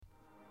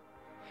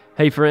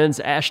Hey friends,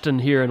 Ashton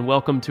here, and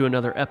welcome to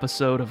another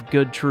episode of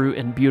Good, True,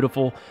 and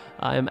Beautiful.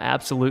 I am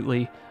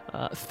absolutely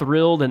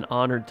thrilled and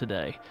honored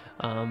today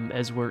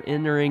as we're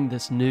entering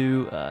this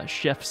new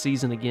chef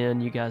season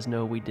again. You guys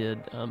know we did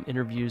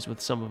interviews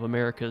with some of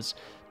America's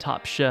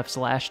top chefs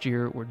last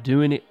year. We're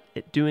doing it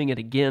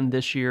again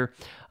this year,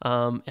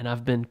 and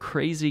I've been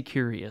crazy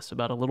curious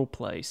about a little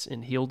place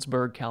in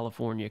Healdsburg,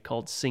 California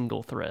called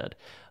Single Thread.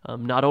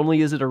 Not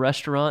only is it a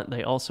restaurant,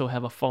 they also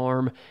have a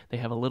farm. They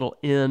have a little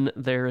inn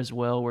there as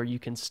well where you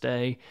can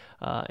stay.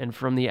 And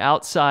from the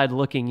outside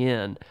looking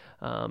in,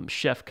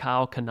 Chef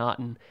Kyle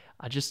Connaughton,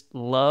 I just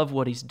love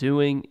what he's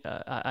doing.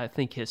 I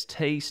think his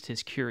taste,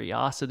 his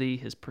curiosity,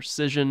 his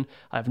precision.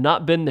 I've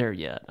not been there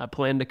yet. I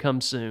plan to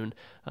come soon,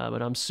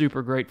 but I'm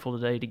super grateful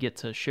today to get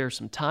to share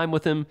some time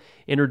with him,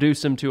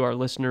 introduce him to our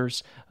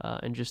listeners,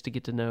 and just to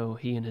get to know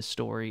he and his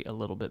story a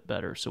little bit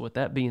better. So with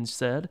that being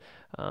said,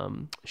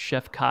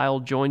 Chef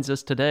Kyle joins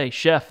us today.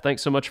 Chef,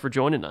 thanks so much for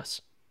joining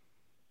us.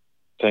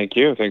 Thank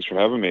you. Thanks for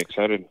having me.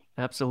 Excited.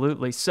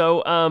 Absolutely.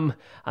 So,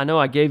 I know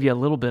I gave you a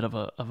little bit of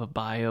a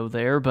bio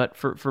there, but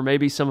for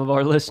maybe some of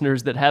our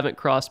listeners that haven't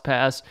crossed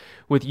paths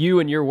with you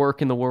and your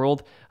work in the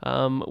world,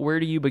 where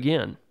do you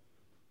begin?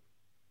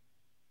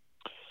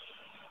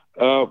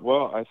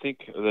 Well, I think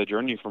the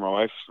journey for my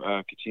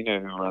wife,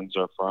 Katina, who runs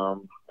our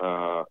farm,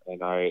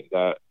 and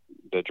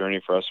the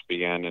journey for us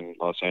began in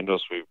Los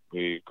Angeles.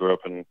 We grew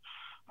up in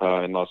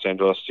Los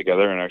Angeles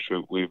together, and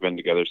actually we've been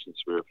together since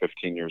we were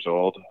 15 years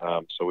old.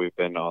 So we've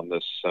been on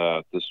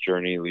this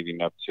journey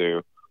leading up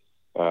to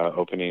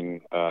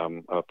opening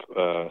up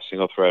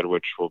Single Thread,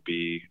 which will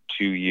be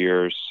 2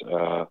 years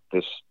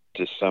this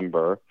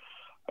December.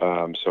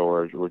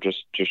 So we're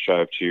just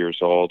shy of 2 years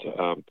old.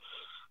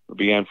 It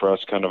began for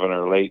us kind of in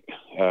our late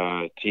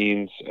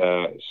teens.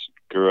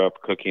 Grew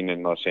up cooking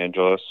in Los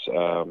Angeles,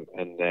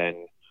 and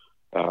then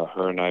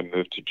her and I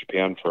moved to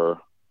Japan for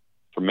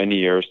many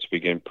years to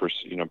begin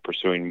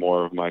pursuing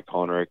more of my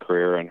culinary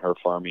career and her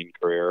farming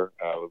career.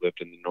 We lived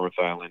in the North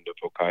Island of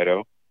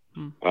Hokkaido,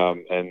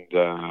 and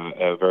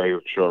a very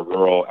sort of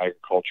rural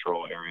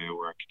agricultural area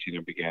where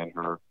Katina began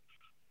her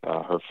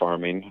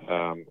farming.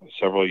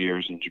 Several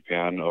years in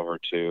Japan, over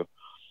to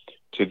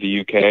the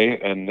UK,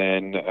 and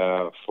then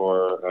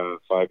for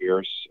 5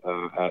 years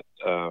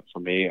for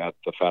me at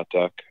the Fat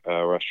Duck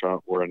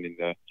restaurant, running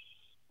the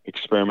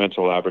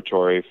experimental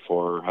laboratory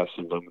for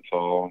Heston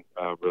Blumenthal,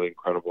 really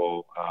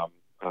incredible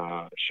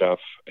chef,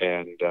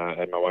 and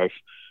my wife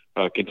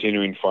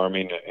continuing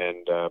farming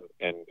and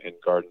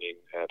gardening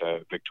at a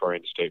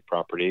Victorian state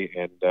property.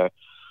 And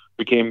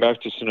we came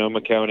back to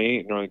Sonoma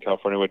County, Northern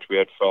California, which we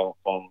had fall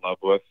in love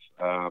with,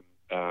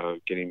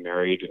 getting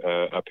married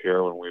up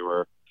here when we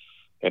were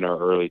in our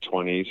early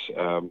 20s,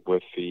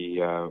 with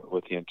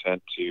the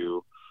intent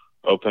to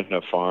open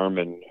a farm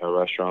and a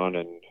restaurant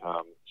and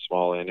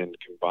small inn and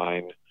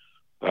combine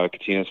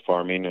Katina's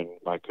farming and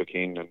my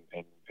cooking and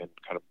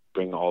kind of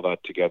bring all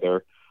that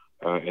together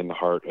in the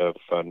heart of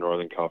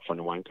Northern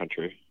California wine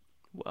country.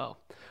 Wow.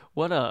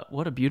 What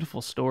a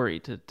beautiful story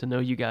to know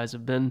you guys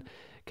have been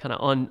kind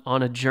of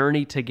on a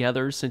journey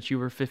together since you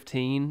were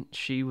 15.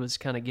 She was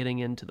kind of getting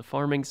into the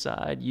farming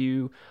side,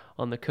 you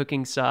on the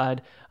cooking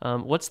side.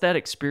 What's that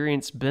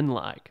experience been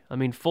like? I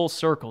mean, full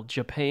circle,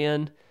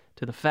 Japan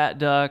to the Fat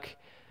Duck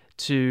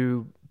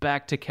to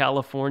back to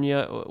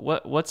California.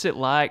 What's it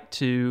like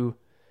to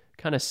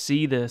kind of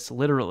see this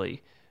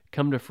literally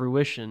come to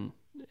fruition,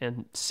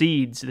 and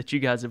seeds that you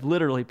guys have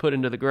literally put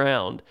into the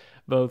ground,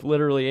 both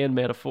literally and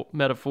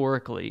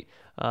metaphorically,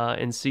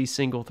 and see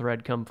Single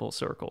Thread come full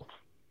circle?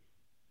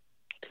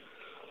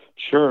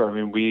 Sure. I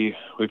mean,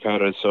 we've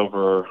had this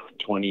over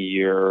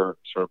 20-year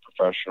sort of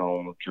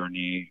professional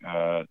journey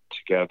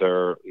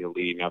together,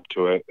 leading up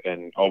to it,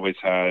 and always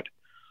had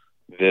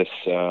this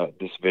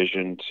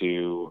vision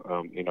to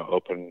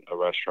open a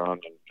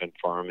restaurant and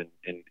farm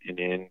in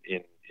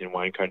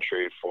wine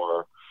country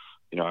for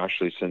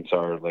actually since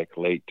our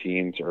late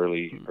teens,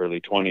 early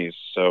 20s.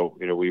 So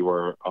we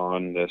were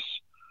on this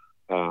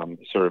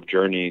sort of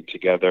journey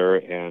together,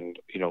 and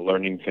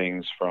learning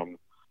things from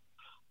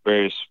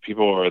various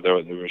people, or there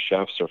were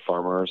chefs or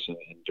farmers in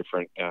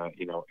different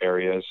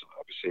areas,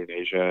 obviously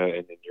in Asia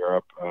and in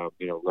Europe,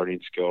 learning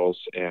skills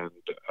and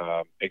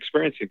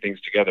experiencing things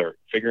together,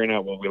 figuring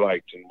out what we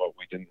liked and what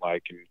we didn't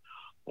like, and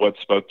what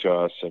spoke to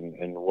us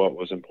and what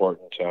was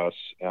important to us,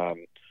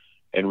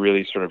 and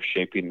really sort of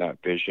shaping that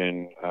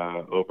vision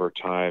over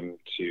time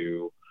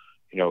to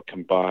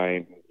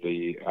combine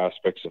the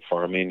aspects of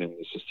farming and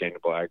the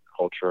sustainable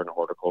agriculture and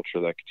horticulture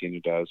that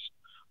Katina does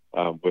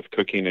with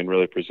cooking, and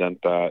really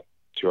present that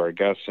to our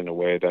guests in a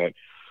way that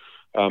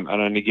and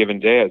on any given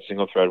day at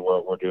Single Thread,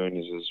 what we're doing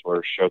is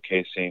we're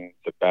showcasing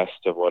the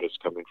best of what is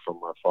coming from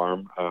our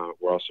farm.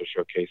 We're also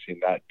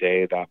showcasing that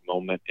day, that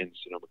moment in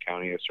Sonoma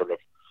County, a sort of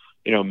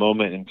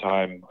moment in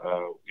time.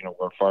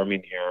 We're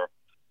farming here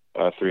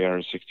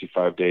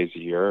 365 days a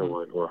year.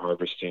 We're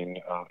harvesting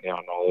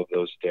on all of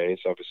those days.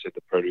 Obviously,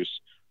 the produce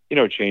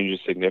changes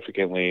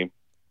significantly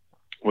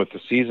with the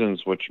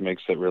seasons, which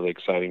makes it really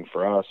exciting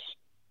for us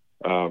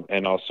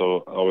and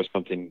also always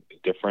something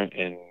different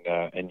and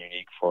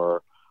unique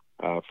for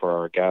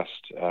our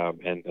guest.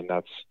 And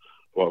that's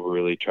what we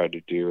really try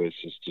to do is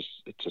just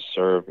to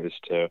serve, is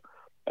to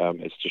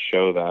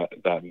show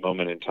that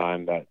moment in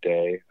time, that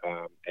day,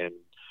 and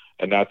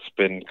that's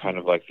been kind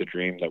of like the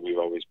dream that we've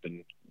always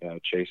been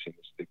chasing,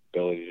 is the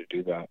ability to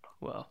do that.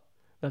 Well,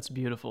 that's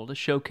beautiful, to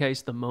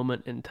showcase the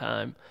moment in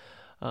time,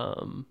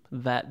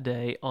 that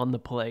day on the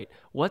plate.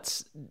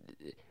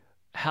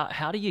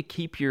 How do you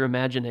keep your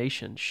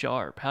imagination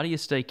sharp? How do you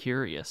stay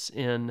curious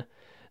in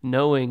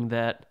knowing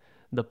that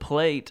the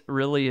plate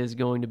really is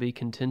going to be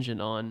contingent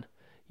on,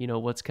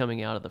 what's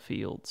coming out of the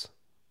fields?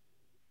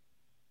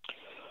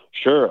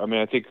 Sure. I mean,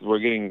 I think we're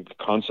getting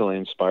constantly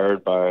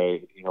inspired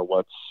by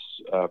what's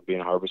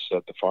being harvested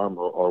at the farm,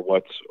 or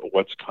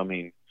what's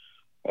coming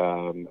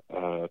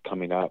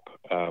up.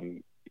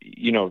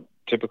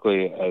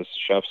 Typically as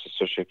chefs,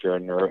 especially if you're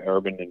in an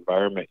urban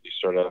environment, you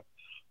sort of,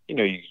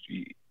 you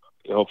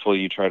hopefully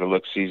you try to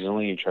look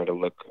seasonally, you try to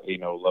look,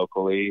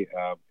 locally,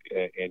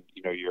 and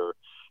you're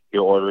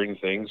ordering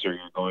things, or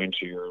you're going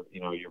to your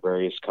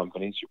various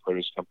companies, your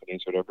produce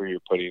companies, whatever, you're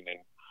putting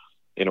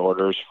in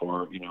orders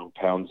for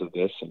pounds of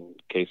this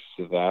and cases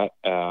of that,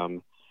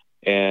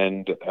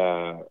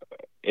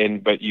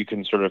 but you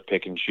can sort of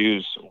pick and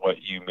choose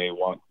what you may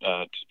want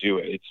to do.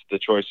 It's the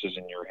choices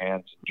in your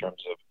hands in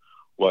terms of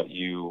what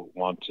you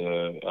want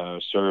to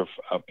serve.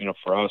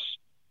 For us,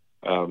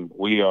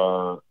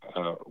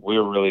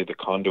 we're really the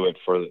conduit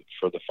for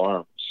the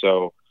farm.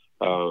 So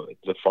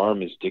the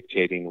farm is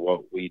dictating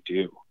what we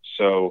do.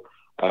 So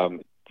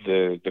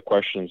the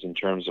questions in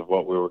terms of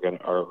what are going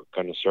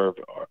to serve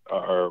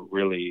are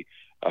really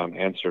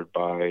answered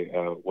by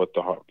what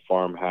the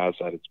farm has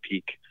at its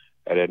peak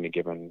at any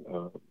given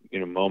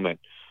moment.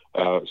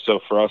 So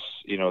for us,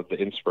 the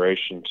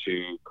inspiration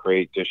to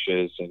create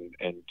dishes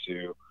and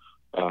to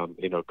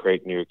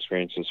create new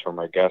experiences for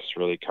my guests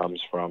really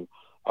comes from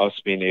us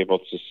being able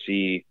to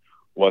see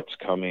what's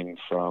coming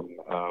from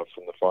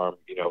the farm,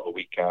 a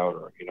week out,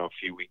 or a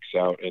few weeks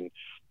out, and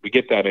we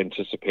get that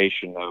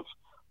anticipation of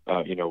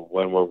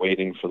when we're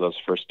waiting for those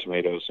first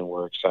tomatoes and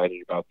we're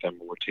excited about them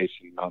and we're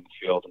tasting them on the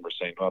field and we're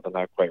saying, well, they're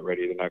not quite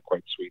ready, they're not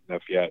quite sweet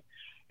enough yet.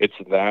 It's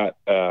that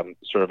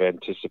sort of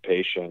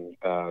anticipation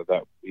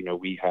that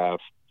we have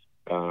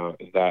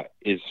that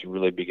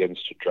really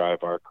begins to drive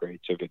our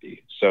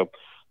creativity. So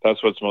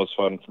that's what's most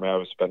fun for me.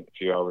 I spent a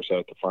few hours out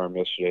at the farm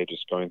yesterday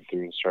just going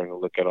through and starting to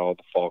look at all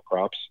the fall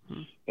crops,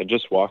 and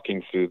just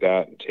walking through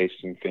that and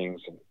tasting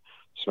things and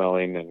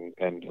smelling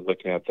and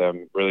looking at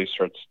them really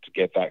starts to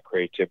get that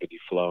creativity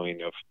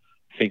flowing of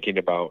thinking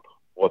about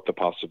what the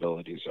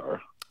possibilities are.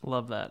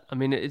 Love that. I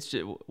mean, it's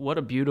just, what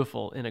a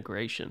beautiful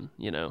integration,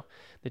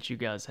 that you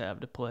guys have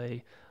to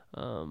play.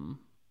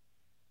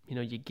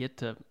 You get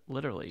to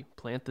literally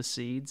plant the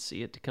seeds,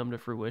 see it to come to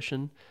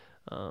fruition,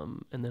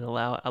 and then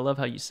I love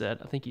how I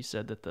think you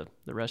said that the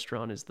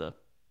restaurant is the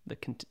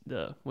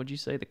what'd you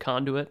say, the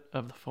conduit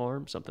of the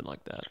farm, something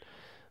like that.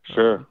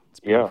 Sure.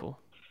 It's beautiful.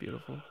 Yeah.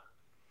 Beautiful.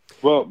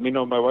 Well,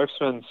 my wife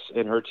spends,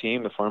 and her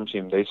team, the farm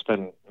team, they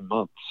spend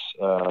months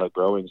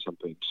growing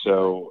something.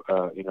 So,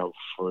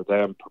 for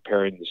them,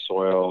 preparing the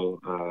soil,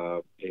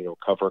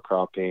 cover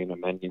cropping,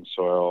 amending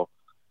soil,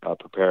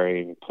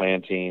 preparing,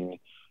 planting,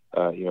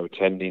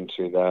 tending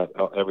to that,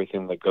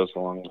 everything that goes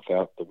along with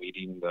that, the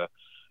weeding,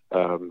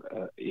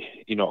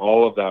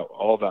 all of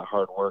that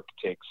hard work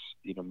takes,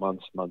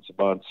 months and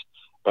months.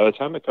 By the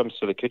time it comes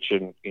to the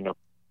kitchen,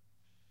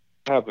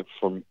 have it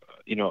for,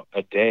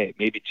 a day,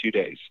 maybe 2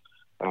 days.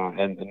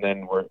 And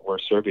then we're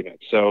serving it.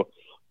 So,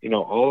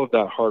 all of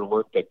that hard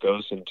work that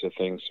goes into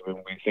things, when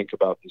we think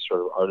about the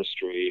sort of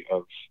artistry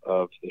of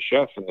the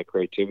chef and the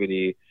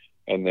creativity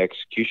and the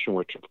execution,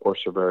 which of course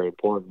are very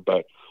important,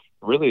 but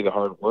really the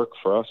hard work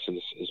for us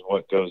is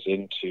what goes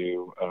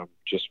into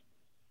just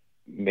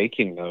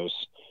making those,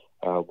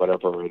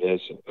 whatever it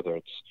is, whether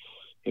it's,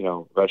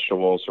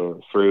 vegetables or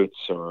fruits,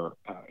 or,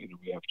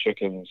 we have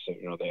chickens,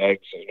 the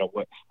eggs,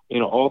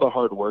 all the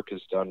hard work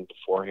is done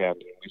beforehand,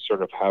 and we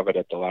sort of have it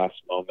at the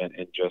last moment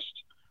and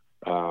just,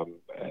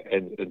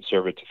 and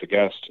serve it to the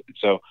guest.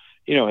 So,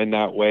 in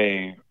that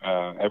way,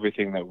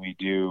 everything that we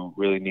do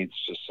really needs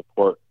to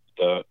support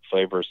the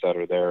flavors that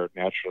are there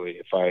naturally.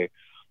 If I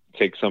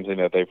take something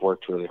that they've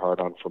worked really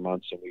hard on for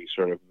months and we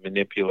sort of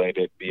manipulate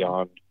it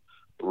beyond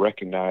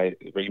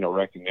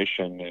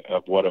recognition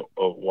of what it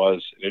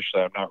was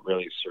initially, I'm not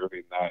really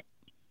serving that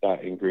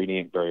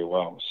ingredient very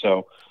well.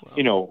 So,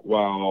 wow.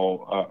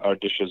 While our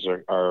dishes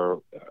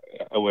are,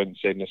 I wouldn't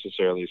say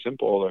necessarily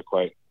simple, they're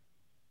quite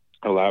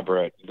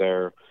elaborate.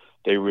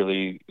 They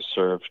really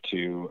serve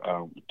to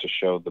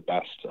show the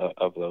best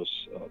of those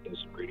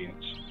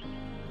ingredients.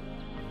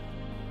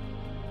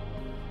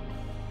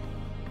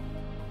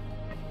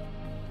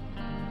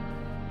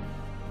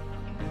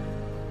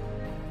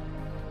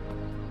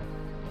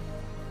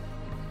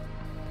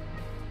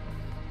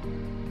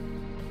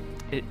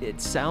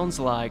 It sounds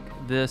like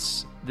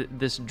this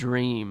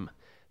dream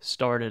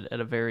started at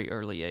a very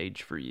early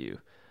age for you.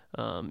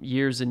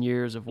 Years and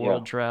years of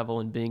world travel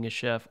and being a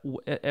chef.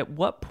 At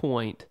what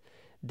point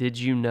did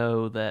you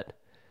know that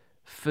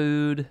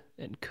food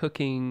and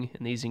cooking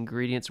and these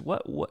ingredients,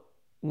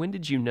 when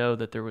did you know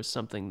that there was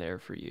something there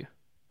for you?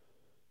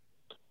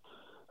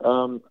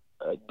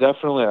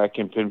 Definitely, I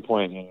can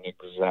pinpoint an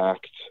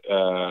exact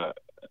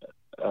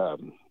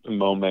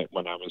moment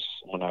when I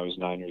was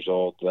 9 years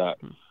old. That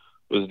Hmm.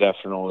 was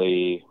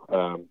definitely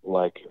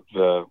like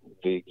the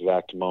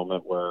exact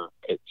moment where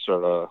it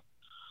sort of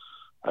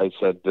I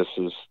said this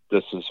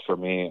is for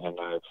me, and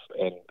I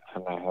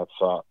have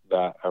thought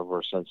that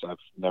ever since. I've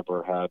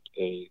never had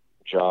a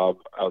job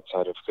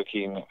outside of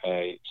cooking.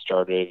 I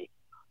started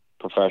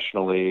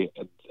professionally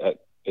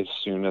as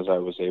soon as I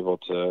was able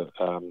to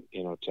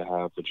to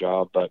have a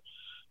job. But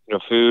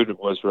food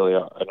was really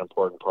an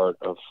important part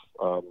of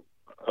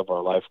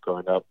our life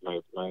growing up.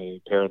 My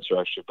parents are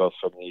actually both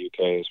from the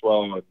UK as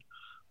well, and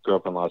grew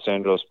up in Los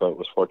Angeles, but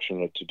was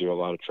fortunate to do a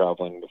lot of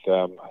traveling with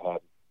them. I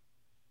had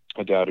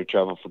a dad who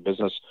traveled for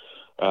business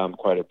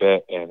quite a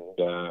bit, and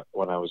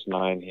when I was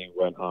 9, he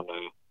went on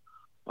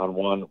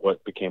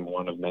what became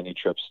one of many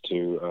trips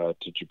to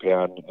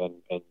Japan,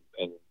 and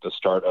the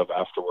start of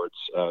afterwards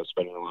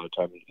spending a lot of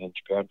time in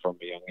Japan from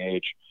a young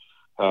age.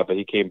 But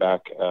he came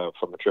back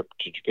from a trip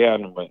to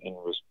Japan and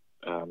was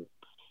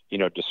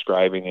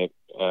describing it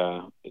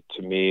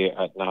to me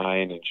at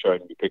 9 and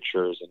showing me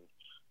pictures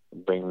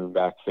and bringing me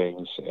back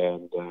things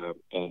and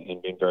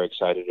being very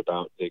excited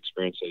about the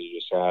experience that he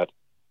just had.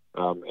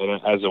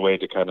 And as a way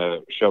to kind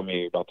of show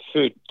me about the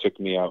food, took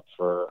me out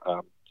for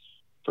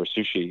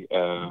sushi. It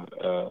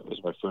was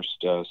my first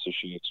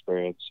sushi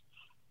experience,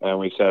 and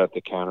we sat at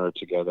the counter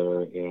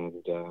together,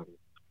 and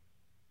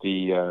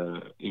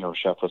the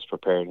chef was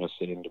preparing us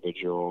the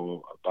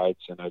individual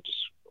bites, and I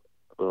just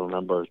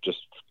remember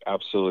just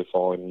absolutely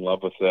falling in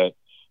love with it.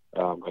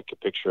 I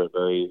could picture it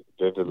very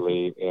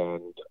vividly,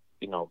 and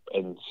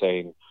and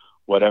saying,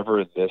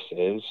 whatever this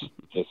is,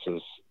 this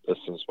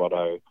is what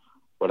I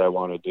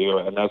want to do,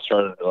 and that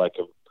started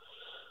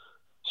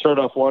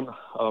off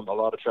a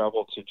lot of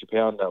travel to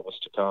Japan that was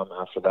to come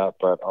after that,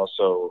 but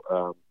also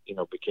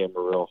became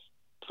a real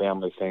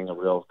family thing, a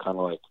real kind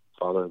of like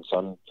father and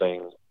son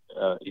thing.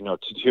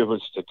 To do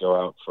was to go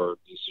out for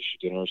these sushi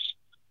dinners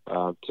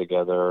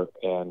together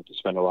and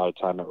spend a lot of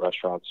time at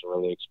restaurants and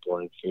really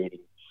exploring food.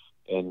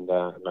 And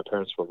my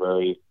parents were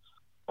very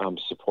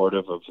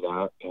supportive of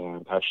that.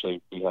 And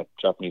actually, we had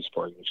Japanese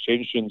foreign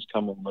exchange students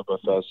come and live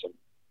with us, and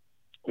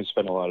we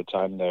spent a lot of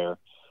time there.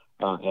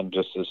 And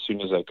just as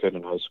soon as I could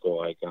in high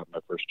school, I got my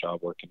first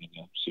job working in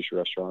a sushi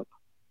restaurant.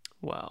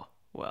 Wow.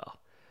 Wow.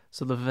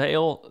 So the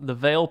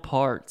veil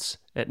parts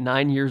at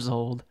 9 years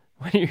old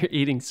when you're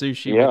eating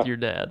sushi with Yeah, your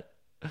dad.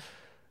 yeah.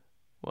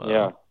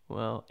 Wow.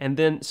 Wow. And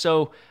then,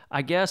 so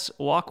I guess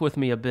walk with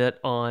me a bit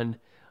on,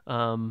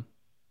 um,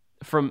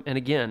 and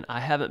again, I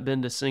haven't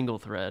been to Single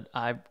Thread.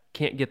 I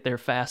can't get there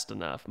fast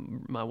enough.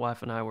 My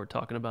wife and I were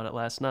talking about it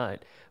last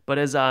night. But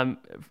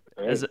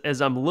Right.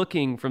 as I'm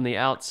looking from the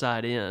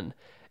outside in,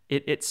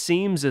 it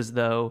seems as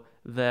though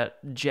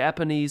that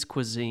Japanese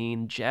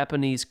cuisine,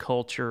 Japanese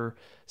culture,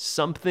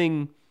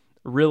 something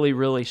really,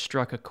 really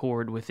struck a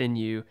chord within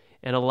you,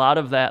 and a lot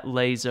of that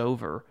lays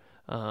over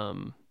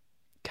um,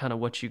 kind of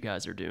what you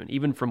guys are doing,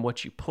 even from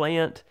what you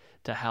plant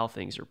to how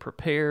things are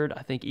prepared.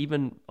 I think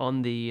even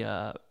on the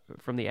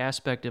from the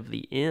aspect of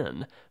the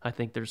inn, I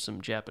think there's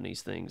some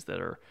Japanese things that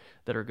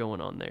are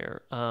going on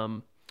there.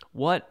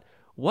 What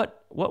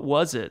what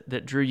was it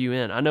that drew you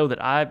in? I know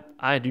that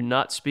I do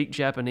not speak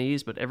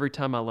Japanese, but every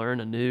time I learn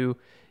a new,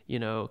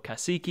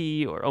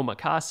 kasiki or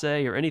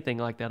omakase or anything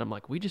like that, I'm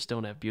like, we just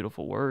don't have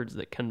beautiful words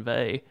that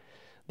convey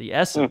the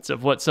essence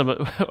of what some of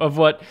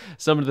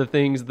the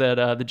things that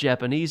the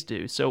Japanese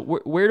do. So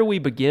where do we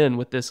begin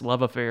with this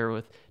love affair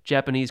with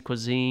Japanese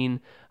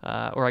cuisine,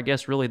 or I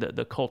guess really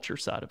the culture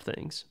side of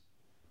things?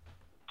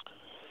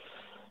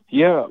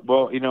 Yeah,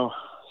 well,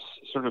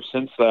 sort of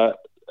since that,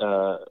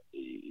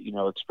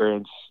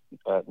 experience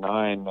at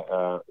 9,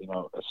 I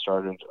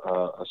started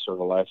a sort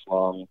of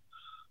lifelong,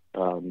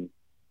 um,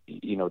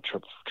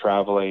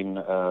 traveling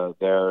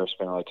there,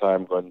 spending a lot of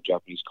time going to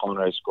Japanese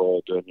culinary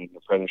school, doing an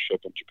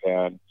apprenticeship in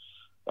Japan,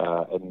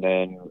 and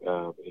then,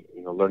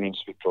 learning to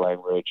speak the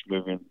language,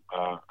 moving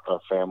our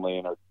family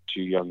and our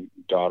 2 young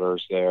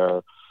daughters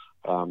there,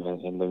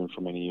 and living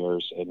for many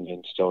years,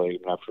 and still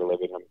even after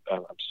living,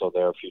 I'm still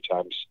there a few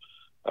times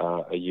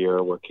a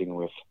year working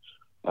with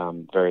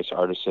various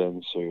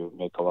artisans who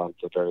make a lot of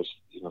the various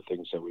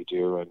things that we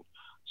do, and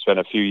spent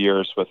a few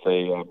years with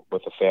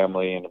a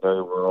family in a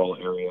very rural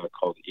area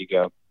called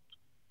Iga,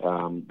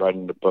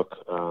 writing a book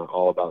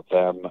all about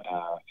them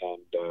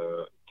and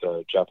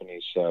the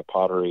Japanese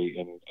pottery,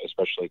 and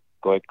especially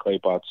clay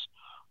pots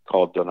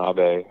called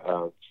Donabe,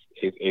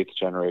 eighth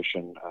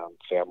generation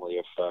family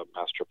of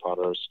master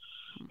potters.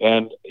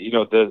 And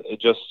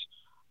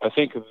I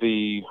think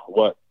the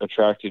what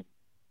attracted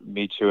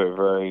me to it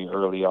very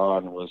early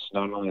on was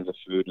not only the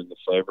food and the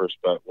flavors,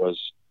 but was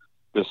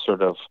this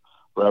sort of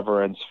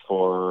reverence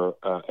for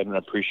and an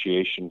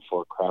appreciation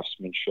for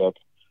craftsmanship,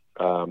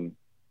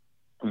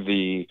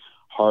 the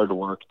hard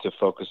work to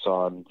focus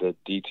on the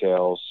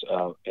details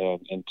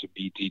and to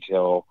be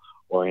detail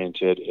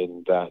oriented,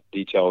 and that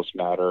details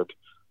mattered,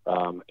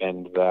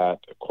 and that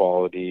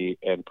quality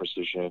and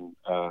precision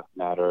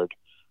mattered,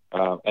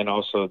 and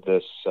also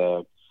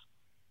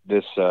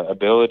this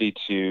ability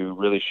to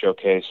really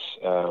showcase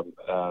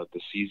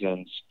the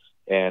seasons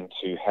and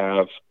to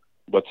have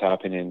what's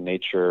happening in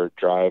nature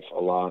drive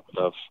a lot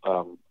of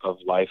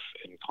life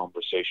and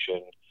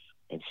conversation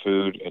and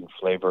food and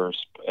flavors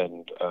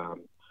and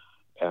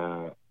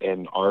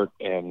art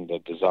and the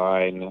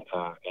design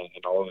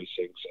and all of these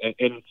things.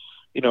 And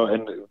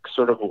and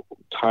sort of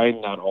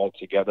tying that all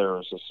together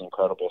is this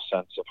incredible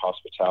sense of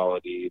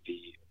hospitality,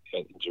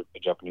 in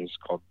Japanese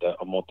called the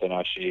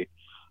omotenashi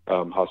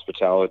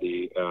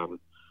hospitality,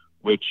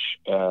 which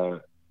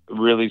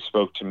really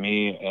spoke to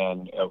me.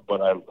 And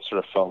what I sort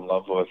of fell in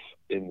love with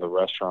in the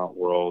restaurant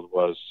world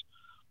was,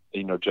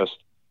 just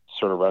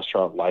sort of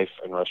restaurant life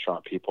and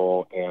restaurant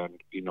people,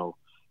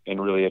 and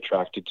really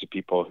attracted to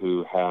people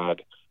who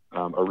had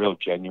a real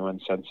genuine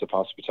sense of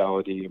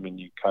hospitality. I mean,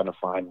 you kind of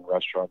find in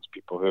restaurants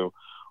people who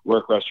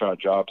work restaurant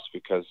jobs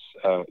because,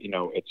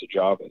 it's a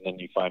job, and then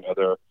you find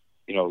other,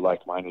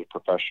 like-minded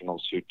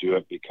professionals who do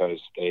it because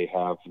they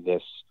have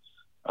this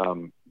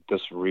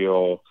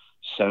real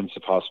sense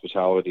of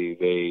hospitality.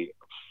 They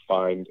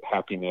find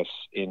happiness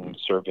in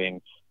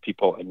serving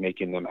people and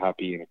making them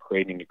happy and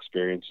creating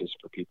experiences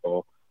for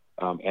people.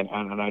 And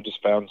I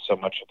just found so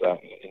much of that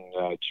in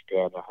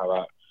Japan,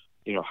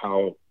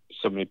 how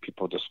so many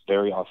people just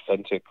very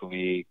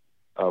authentically,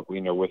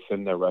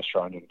 within their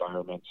restaurant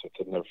environments,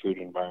 within their food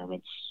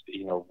environments,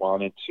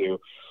 wanted to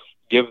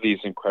give these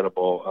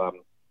incredible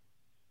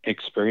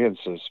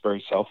experiences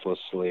very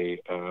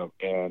selflessly,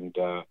 and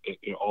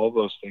all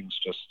those things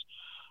just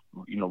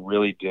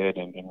really did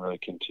and really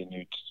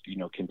continued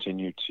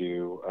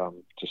to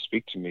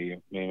speak to me. I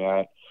mean,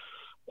 at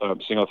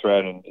Single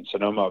Thread in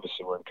Sonoma,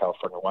 obviously we're in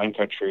California wine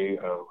country.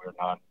 We're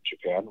not in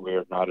Japan.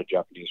 We're not a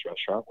Japanese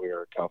restaurant. We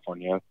are a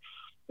California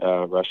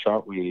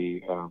restaurant.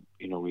 We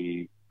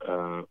we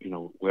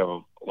have a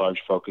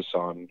large focus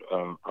on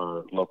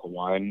our local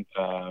wine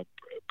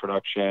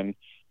production,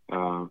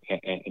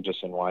 and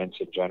just in wines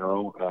in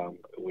general.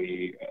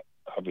 We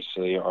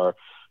obviously are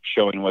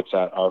showing what's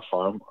at our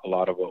farm. A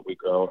lot of what we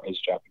grow is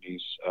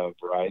Japanese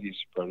varieties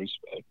of produce,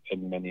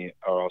 and many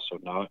are also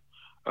not.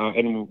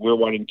 And we're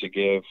wanting to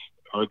give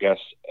our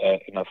guests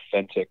an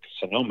authentic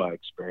Sonoma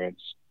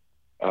experience.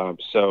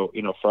 So,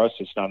 for us,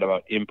 it's not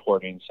about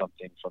importing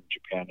something from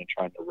Japan and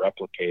trying to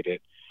replicate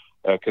it,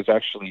 because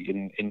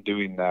actually in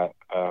doing that,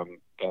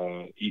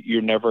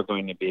 you're never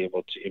going to be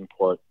able to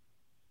import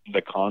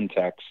the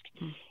context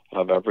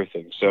of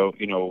everything. So,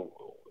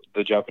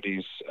 the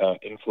Japanese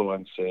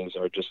influences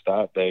are just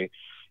that. They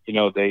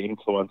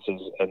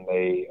influences, and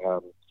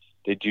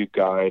they do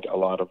guide a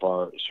lot of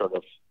our sort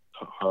of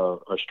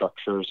our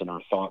structures and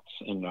our thoughts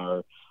and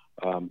our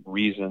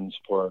reasons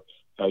for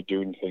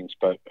doing things,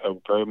 but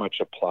very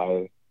much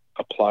apply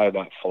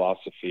that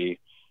philosophy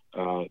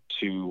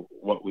to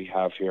what we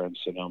have here in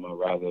Sonoma,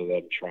 rather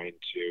than trying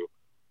to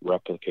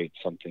replicate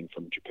something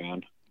from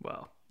Japan.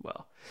 Wow.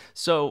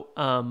 So,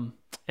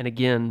 and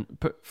again,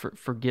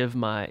 forgive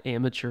my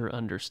amateur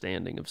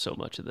understanding of so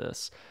much of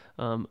this,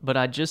 but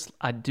I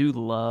do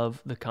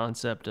love the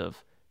concept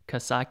of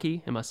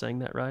kaiseki. Am I saying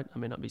that right? I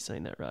may not be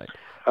saying that right.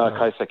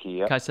 Kaiseki,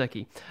 yeah.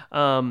 Kaiseki.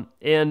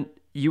 And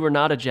you are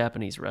not a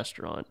Japanese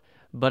restaurant,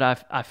 but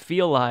I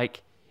feel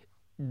like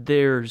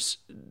there's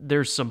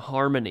some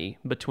harmony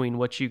between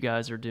what you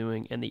guys are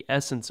doing and the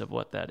essence of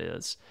what that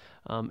is.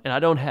 And I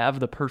don't have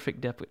the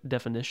perfect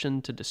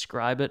definition to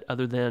describe it,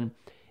 other than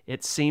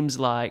it seems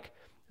like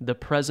the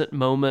present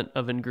moment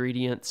of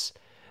ingredients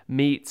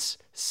meets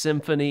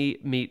symphony,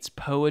 meets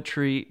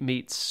poetry,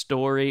 meets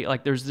story.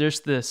 Like there's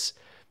just this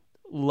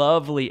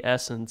lovely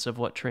essence of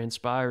what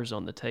transpires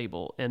on the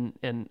table.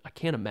 And I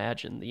can't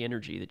imagine the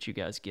energy that you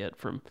guys get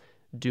from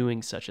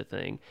doing such a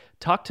thing.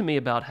 Talk to me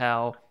about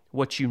how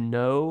what you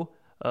know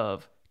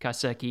of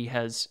kaiseki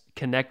has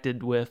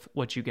connected with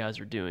what you guys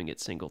are doing at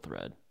Single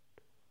Thread.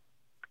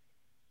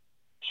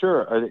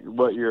 Sure. I think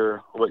what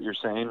you're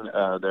saying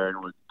there,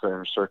 and what kind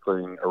of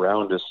circling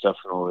around, is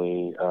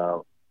definitely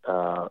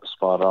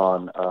spot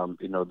on.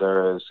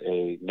 There is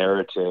a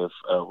narrative,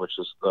 which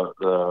is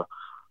the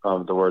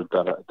word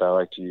that I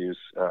like to use,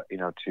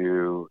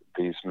 to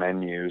these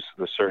menus.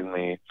 There's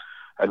certainly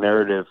a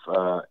narrative,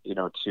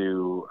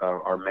 to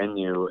our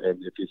menu,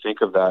 and if you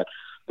think of that,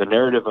 the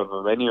narrative of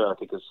a menu, I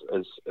think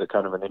is a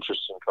kind of an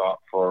interesting thought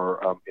for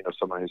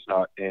someone who's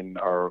not in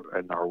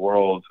our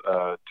world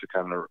to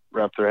kind of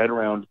wrap their head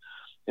around.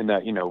 In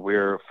that,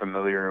 we're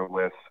familiar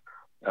with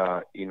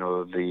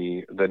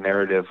the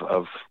narrative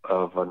of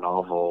a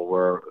novel.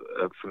 We're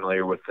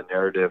familiar with the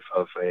narrative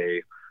of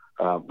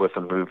with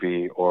a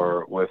movie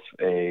or with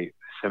a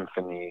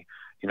symphony.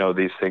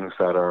 These things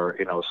that are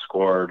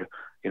scored,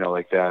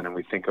 like that, and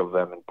we think of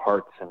them in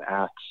parts and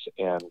acts,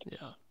 and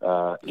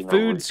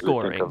food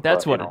scoring.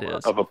 That's what it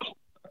is.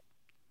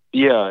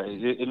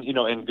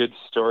 In good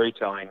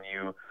storytelling,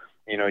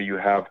 you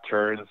have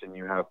turns and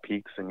you have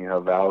peaks and you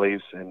have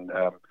valleys, and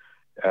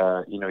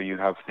You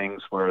have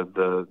things where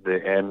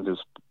the end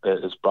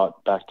is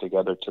brought back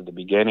together to the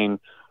beginning,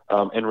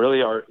 and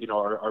really our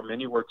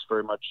menu works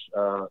very much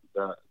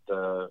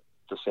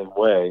the same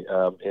way.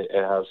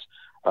 It has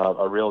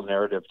a real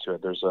narrative to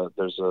it.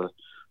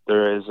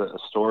 There is a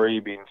story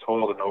being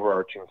told, an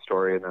overarching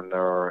story, and then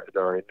there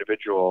are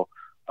individual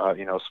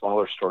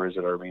smaller stories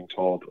that are being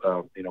told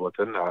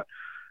within that.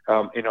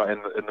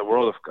 In the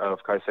world of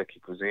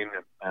kaiseki cuisine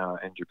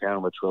in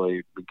Japan, which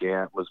really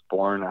was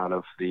born out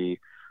of the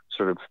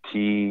sort of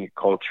tea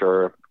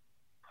culture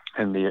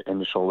and the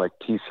initial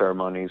tea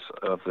ceremonies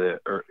of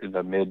in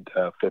the mid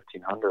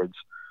 1500s.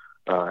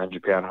 And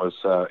Japan was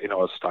a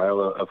style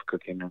of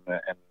cooking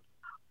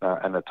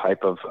and a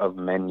type of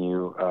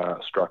menu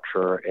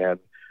structure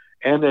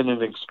and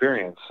an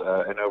experience,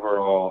 an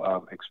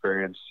overall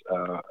experience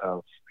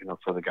of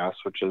for the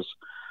guests, which is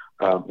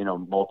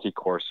multi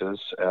courses.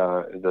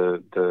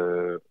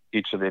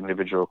 Each of the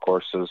individual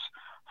courses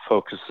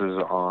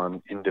focuses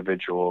on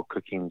individual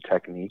cooking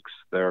techniques.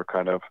 They're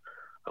kind of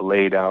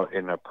laid out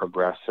in a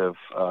progressive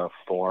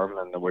form,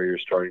 and where you're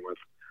starting with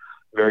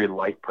very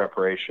light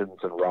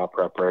preparations and raw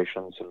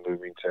preparations, and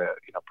moving to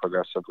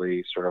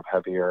progressively sort of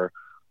heavier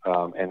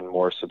and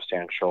more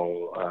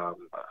substantial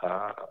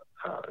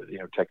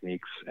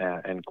techniques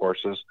and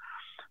courses.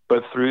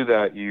 But through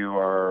that,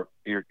 you're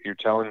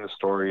telling the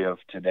story of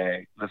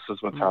today. This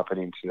is what's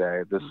happening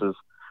today. This is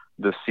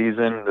the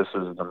season. This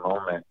is the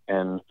moment.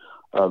 And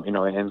in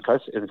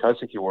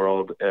kaiseki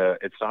world,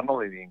 it's not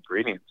only the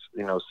ingredients,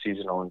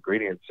 seasonal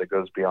ingredients. It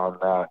goes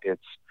beyond that.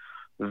 It's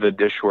the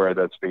dishware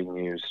that's being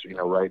used.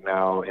 Right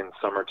now in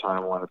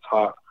summertime when it's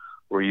hot,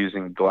 we're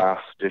using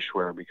glass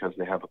dishware because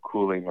they have a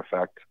cooling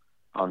effect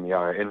on the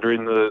eye. And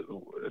during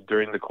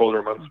the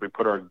colder months, we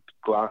put our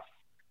glass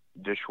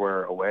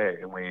dishware away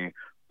and we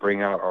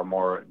bring out our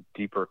more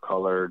deeper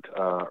colored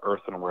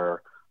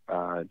earthenware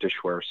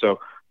dishware. So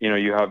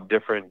you have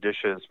different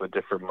dishes with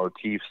different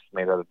motifs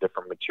made out of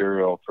different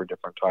material for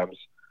different times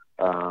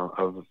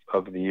of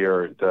the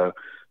year.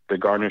 The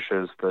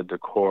garnishes, the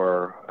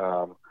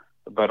decor,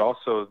 but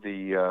also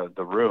the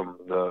room,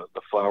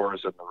 the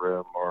flowers in the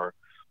room, or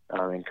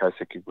in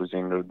kaiseki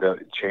cuisine,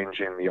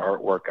 changing the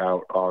artwork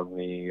out on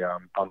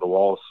the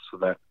walls so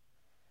that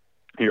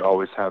you're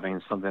always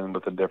having something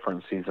with a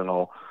different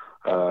seasonal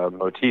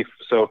motif.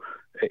 So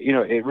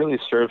it really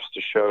serves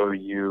to show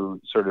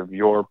you sort of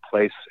your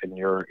place in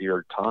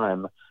your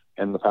time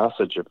and the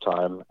passage of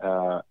time,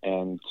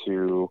 and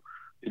to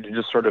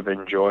just sort of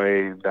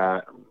enjoy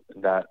that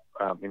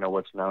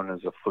what's known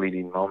as a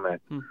fleeting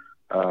moment.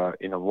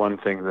 One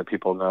thing that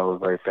people know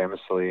very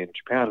famously in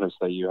Japan is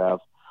that you have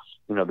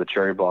the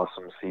cherry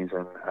blossom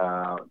season,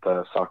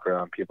 the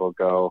sakura, and people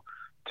go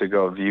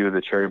view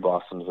the cherry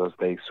blossoms as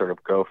they sort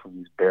of go from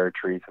these bare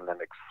trees and then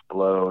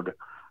explode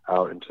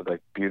out into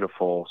like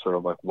beautiful sort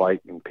of like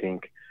white and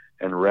pink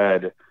and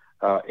red.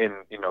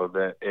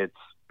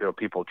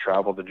 People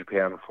travel to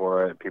Japan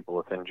for it. People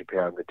within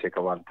Japan, they take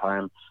a lot of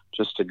time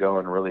just to go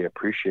and really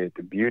appreciate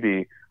the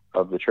beauty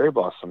of the cherry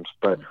blossoms.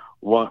 But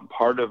one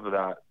part of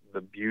that,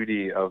 the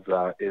beauty of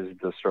that, is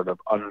the sort of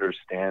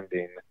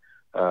understanding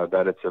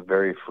that it's a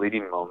very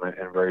fleeting moment,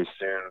 and very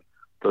soon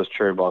those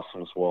cherry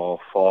blossoms will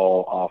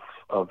fall off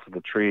of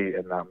the tree,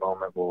 and that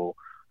moment will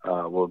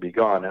be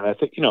gone. And I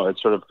think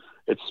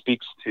it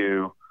speaks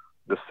to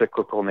the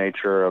cyclical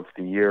nature of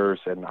the years,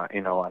 and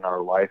in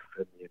our life,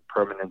 and the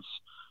impermanence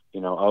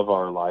of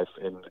our life,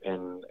 and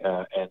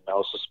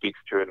also speaks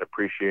to an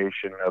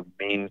appreciation of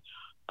being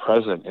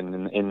present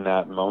in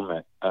that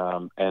moment.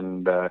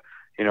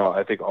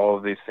 I think all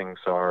of these things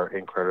are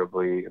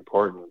incredibly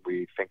important.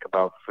 We think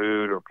about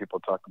food, or people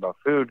talk about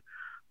food,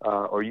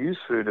 or use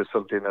food as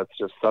something that's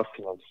just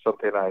sustenance,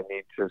 something I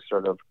need to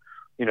sort of,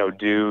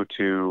 do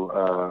to,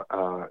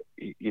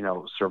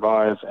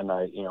 survive. And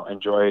I,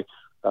 enjoy,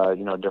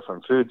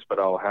 different foods, but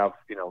I'll have,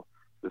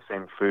 the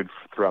same food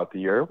throughout the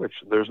year, which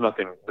there's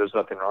nothing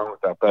wrong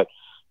with that. But,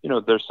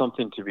 there's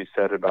something to be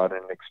said about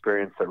an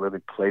experience that really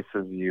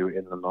places you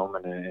in the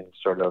moment and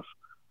sort of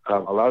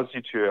allows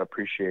you to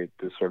appreciate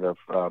the sort of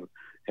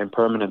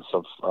impermanence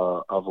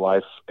of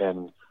life,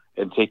 and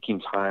taking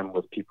time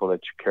with people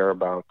that you care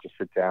about to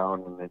sit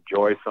down and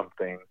enjoy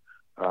something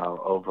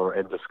over,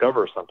 and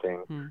discover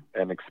something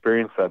and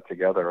experience that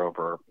together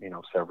over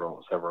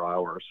several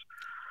hours.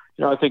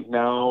 I think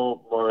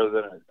now more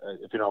than,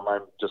 if you don't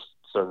mind just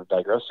sort of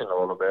digressing a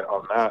little bit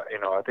on that,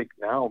 I think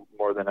now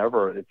more than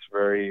ever it's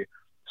very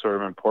sort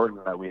of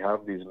important that we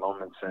have these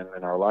moments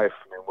in our life.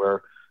 I mean,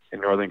 we're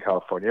in Northern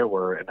California.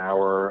 We're an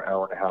hour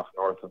and a half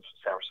north of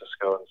San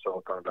Francisco and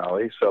Silicon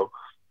Valley. So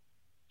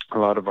a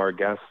lot of our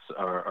guests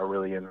are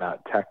really in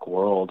that tech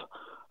world,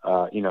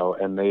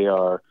 and they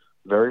are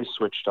very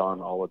switched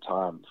on all the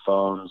time.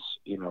 Phones,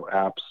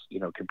 apps,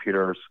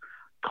 computers,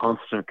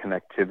 constant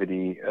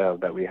connectivity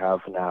that we have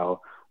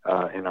now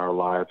in our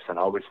lives, and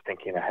always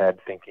thinking ahead,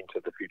 thinking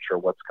to the future,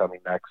 what's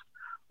coming next,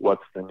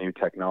 what's the new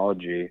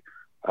technology.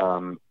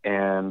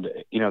 And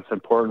it's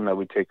important that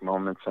we take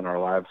moments in our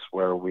lives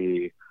where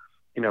we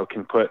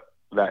can put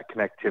that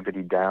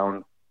connectivity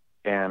down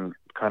and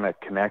kind of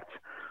connect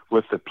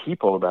with the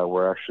people that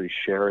we're actually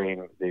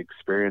sharing the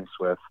experience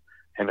with,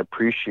 and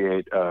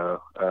appreciate, a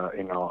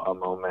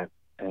moment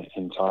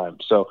in time.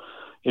 So,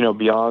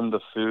 beyond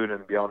the food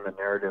and beyond the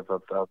narrative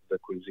of the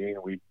cuisine,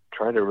 we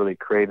try to really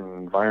create an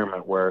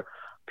environment where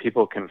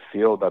people can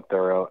feel that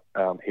they're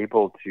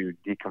able to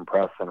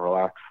decompress and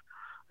relax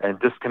and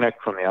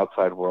disconnect from the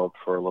outside world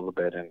for a little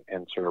bit,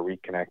 and sort of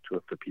reconnect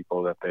with the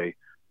people that they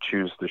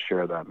choose to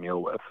share that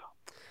meal with.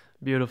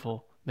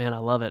 Beautiful. Man, I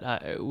love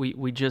it.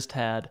 We just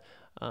had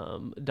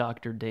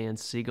Dr. Dan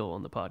Siegel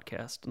on the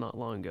podcast not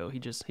long ago.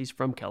 He's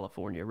from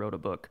California, wrote a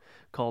book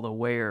called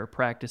Aware,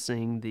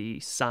 Practicing the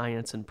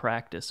Science and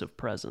Practice of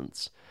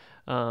Presence.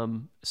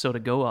 So to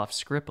go off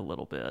script a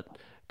little bit,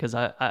 because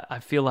I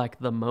feel like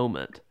the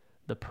moment,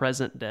 the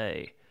present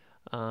day,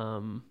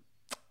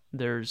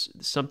 there's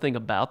something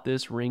about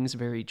this rings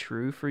very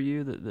true for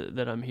you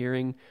that I'm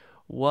hearing.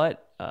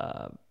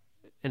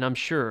 And I'm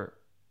sure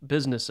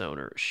business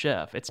owner,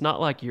 chef, it's not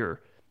like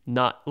you're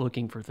not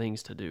looking for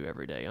things to do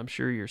every day. I'm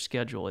sure your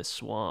schedule is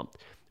swamped.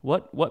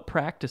 What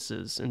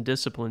practices and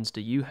disciplines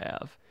do you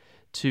have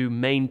to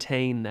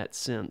maintain that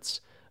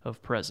sense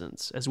of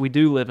presence, as we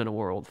do live in a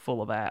world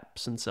full of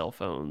apps and cell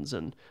phones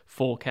and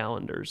full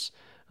calendars?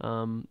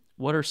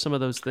 What are some of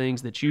those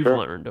things that you've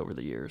learned over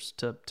the years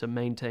to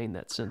maintain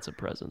that sense of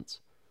presence?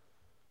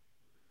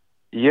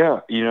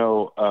 Yeah,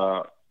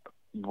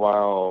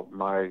 while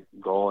my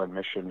goal and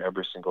mission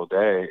every single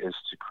day is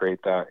to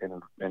create that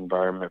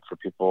environment for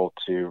people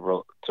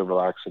to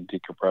relax and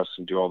decompress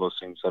and do all those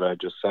things that I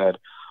just said,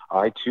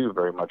 I too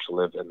very much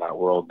live in that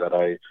world that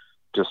I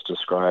just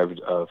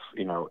described. Of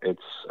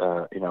it's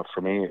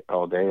for me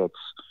all day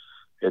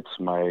it's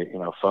my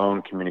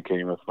phone,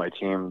 communicating with my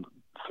team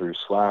through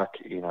Slack.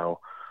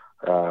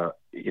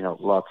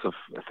 Lots of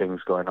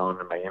things going on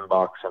in my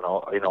inbox, and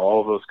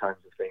all of those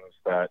kinds of things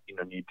that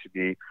need to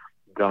be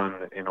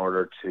done in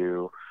order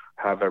to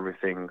have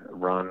everything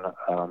run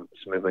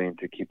smoothly and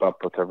to keep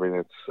up with everything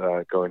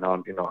that's going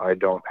on. I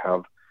don't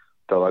have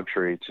the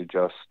luxury to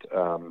just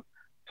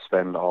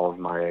spend all of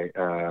my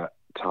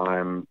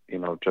time,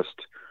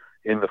 just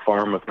in the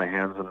farm with my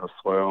hands in the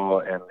soil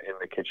and in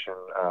the kitchen.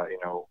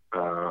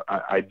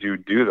 I do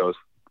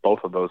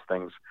both of those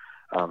things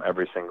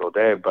every single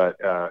day, but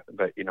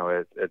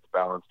it's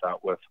balanced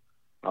out with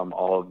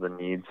all of the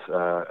needs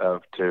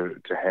to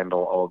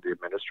handle all of the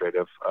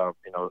administrative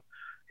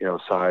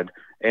side.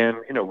 And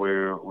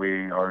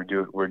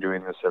we're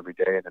doing this every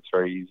day, and it's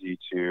very easy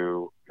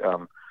to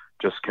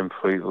just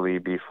completely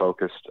be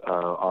focused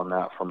on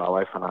that for my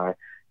wife and I,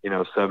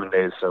 7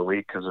 days a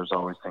week, because there's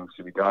always things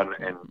to be done,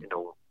 and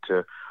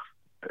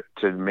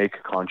to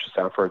make conscious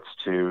efforts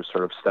to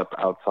sort of step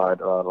outside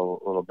a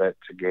little bit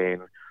to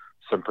gain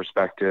some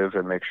perspective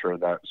and make sure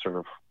that sort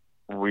of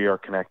we are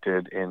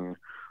connected in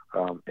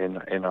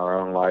our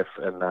own life,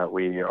 and that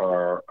we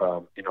are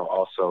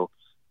also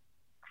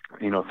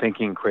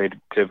thinking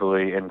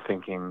creatively and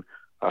thinking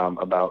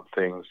about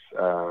things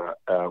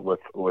with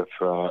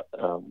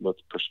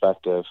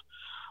perspective.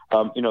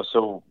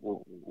 So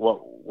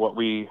what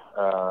we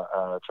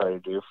try to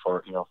do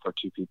for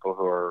two people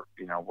who are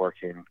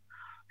working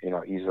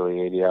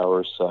easily 80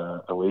 hours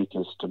a week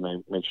is to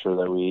make sure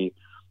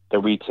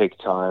that we take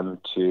time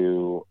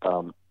to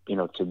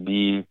to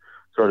be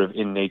sort of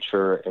in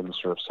nature and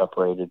sort of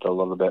separated a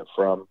little bit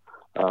from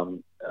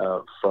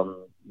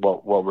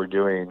what we're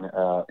doing.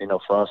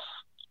 For us,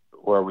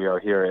 where we are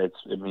here, it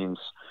means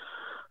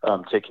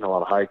taking a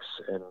lot of hikes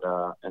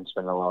and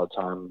spending a lot of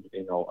time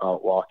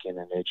out walking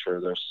in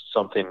nature. There's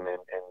something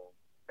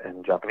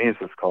in Japanese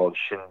it's called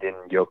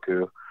Shindin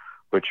Yoku,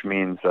 which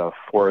means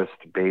forest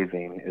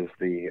bathing is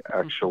the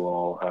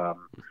actual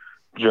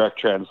direct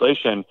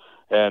translation.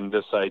 And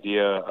this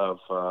idea of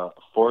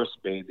forest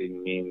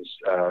bathing means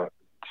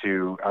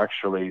to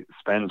actually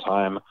spend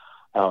time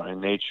out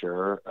in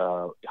nature,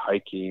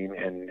 hiking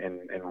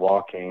and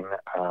walking,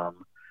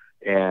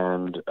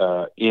 and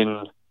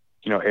in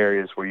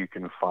areas where you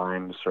can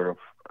find sort of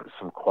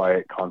some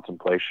quiet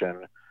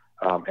contemplation,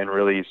 and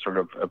really sort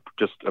of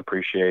just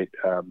appreciate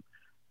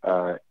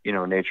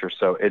nature.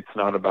 So it's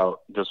not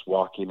about just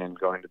walking and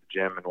going to the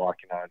gym and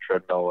walking on a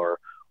treadmill or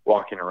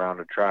walking around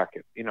a track.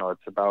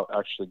 It's about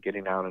actually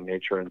getting out in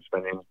nature and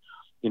spending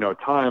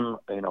time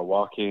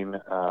walking,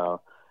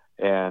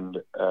 and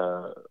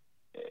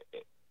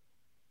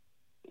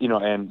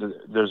and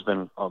there's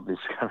been all these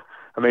kind of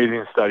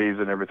amazing studies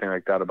and everything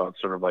like that about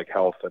sort of like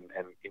health and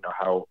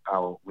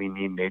how we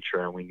need nature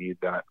and we need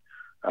that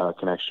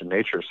connection to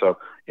nature. So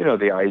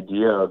the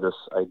idea of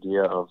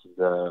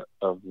the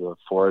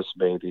forest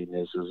bathing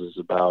is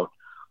about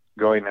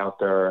going out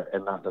there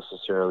and not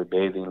necessarily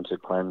bathing to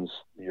cleanse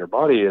your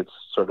body. It's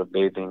sort of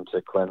bathing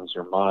to cleanse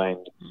your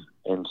mind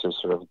and to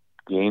sort of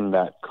gain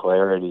that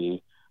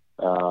clarity.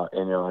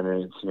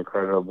 And it's an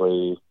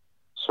incredibly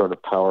sort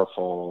of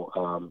powerful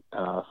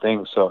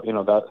thing. So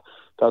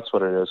that's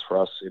what it is for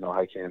us.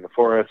 Hiking in the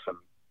forest and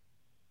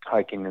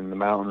hiking in the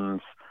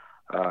mountains.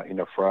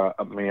 For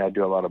me, I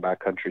do a lot of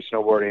backcountry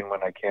snowboarding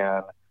when I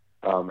can,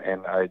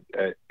 and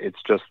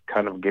it's just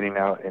kind of getting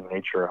out in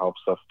nature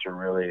helps us to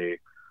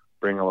really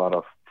bring a lot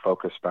of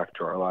focus back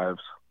to our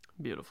lives.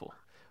 Beautiful.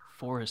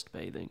 Forest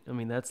bathing. I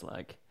mean, that's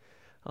like,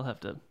 I'll have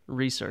to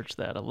research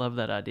that. I love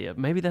that idea.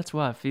 Maybe that's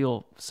why I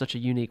feel such a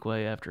unique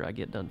way after I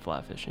get done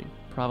fly fishing.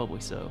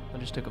 Probably so. I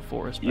just took a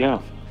forest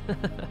bath. Yeah.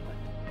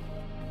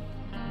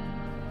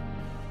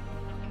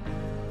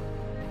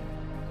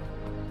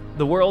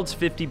 The world's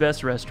 50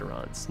 best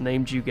restaurants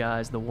named you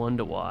guys the one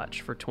to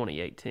watch for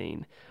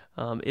 2018.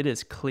 It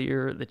is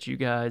clear that you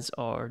guys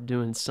are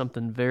doing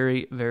something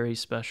very, very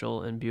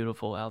special and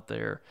beautiful out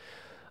there.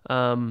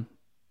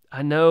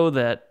 I know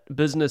that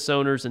business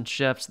owners and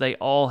chefs, they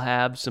all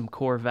have some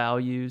core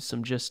values,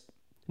 some just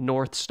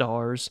North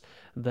Stars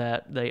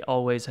that they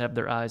always have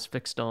their eyes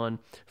fixed on.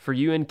 For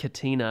you and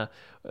Katina,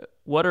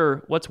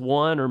 what's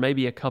one or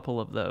maybe a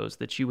couple of those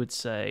that you would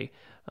say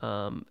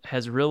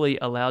has really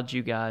allowed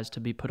you guys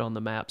to be put on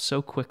the map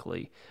so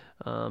quickly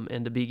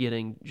and to be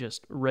getting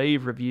just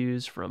rave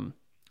reviews from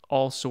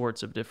all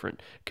sorts of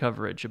different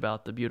coverage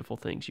about the beautiful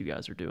things you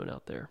guys are doing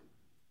out there?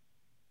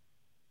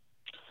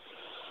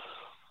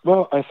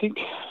 Well, I think,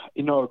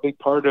 a big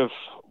part of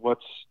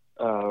what's,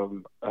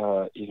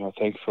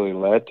 thankfully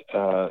led,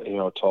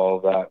 to all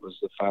of that was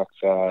the fact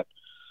that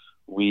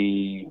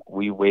we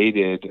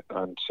waited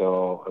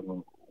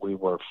until we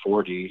were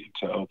 40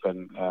 to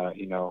open,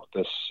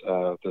 this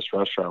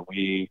restaurant.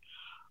 We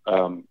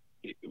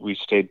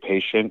stayed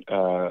patient.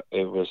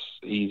 It was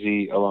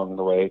easy along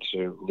the way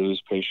to lose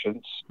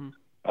patience,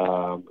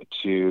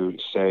 to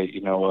say,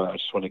 I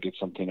just want to get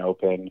something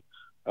open,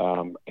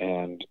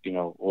 and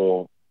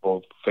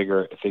we'll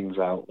figure things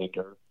out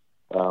later.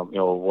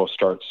 We'll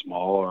start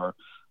small, or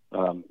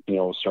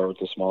we'll start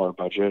with a smaller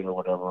budget or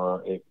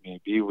whatever it may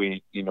be.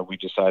 We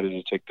decided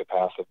to take the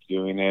path of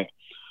doing it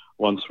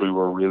once we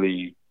were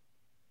really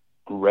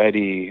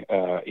ready,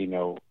 and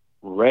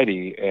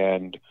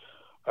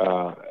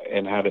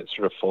had it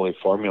sort of fully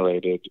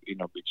formulated,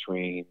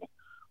 between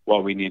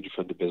what we needed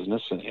for the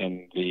business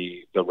and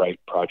the right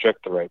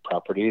project, the right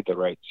property, the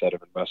right set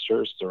of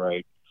investors, the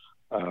right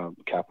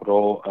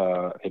capital,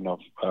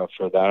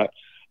 for that.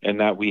 And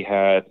that we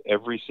had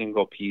every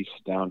single piece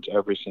down to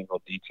every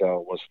single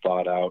detail was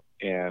thought out,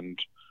 and,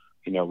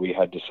 we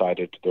had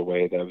decided the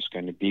way that it was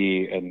going to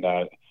be, and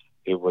that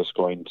it was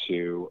going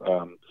to,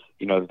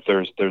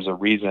 there's a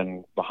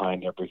reason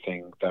behind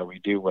everything that we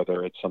do,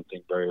 whether it's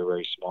something very,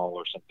 very small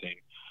or something,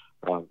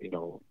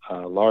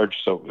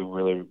 large. So we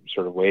really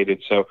sort of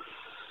waited. So,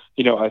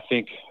 I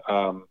think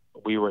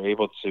we were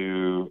able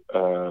to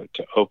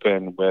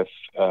open with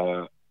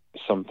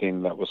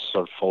something that was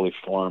sort of fully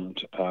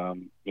formed,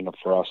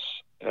 for us,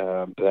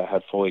 that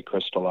had fully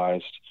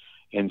crystallized.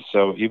 And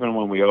so even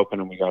when we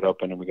opened and we got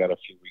open and we got a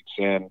few weeks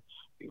in,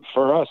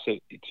 for us,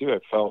 it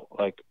felt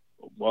like,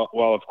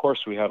 well, of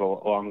course we had a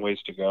long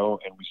ways to go,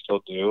 and we still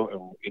do,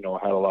 and,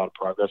 had a lot of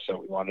progress that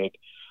we wanted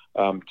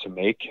to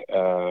make,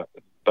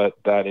 but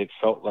that it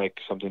felt like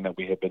something that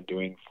we had been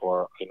doing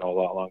for, a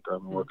lot longer. I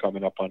mean, we're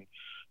coming up on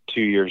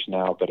 2 years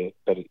now, but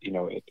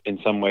in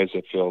some ways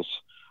it feels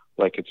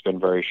like it's been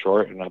very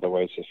short. In other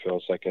ways, it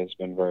feels like it's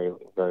been very,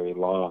 very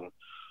long.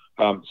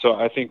 So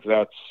I think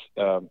that's,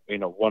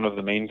 one of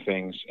the main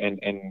things.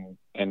 And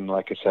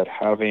like I said,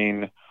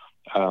 having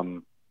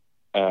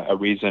a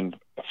reason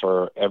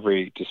for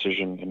every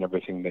decision and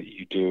everything that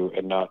you do,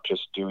 and not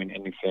just doing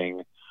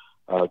anything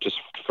just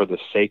for the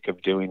sake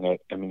of doing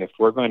it. I mean, if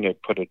we're going to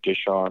put a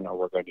dish on, or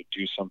we're going to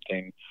do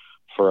something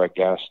for a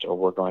guest, or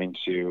we're going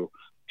to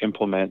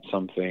implement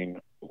something,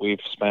 we've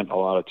spent a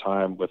lot of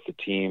time with the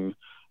team,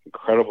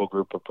 incredible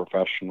group of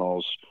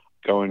professionals,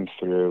 going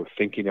through,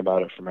 thinking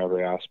about it from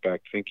every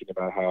aspect, thinking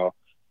about how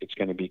it's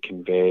going to be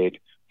conveyed,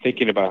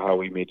 thinking about how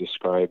we may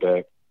describe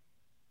it,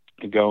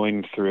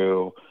 going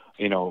through,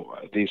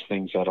 these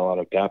things at a lot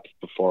of depth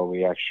before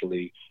we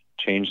actually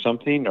change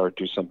something or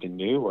do something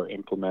new or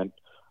implement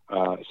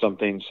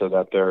something, so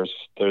that there's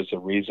a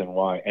reason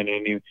why. And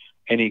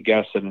any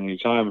guest at any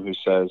time who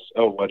says,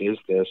 "Oh, what is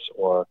this?"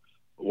 or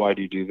 "Why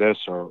do you do this?"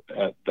 or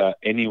that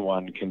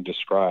anyone can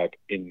describe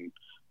in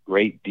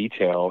great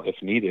detail, if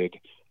needed,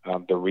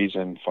 the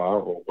reason for,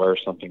 or where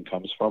something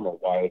comes from, or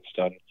why it's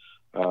done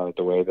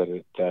the way that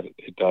it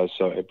does.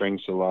 So it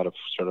brings a lot of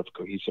sort of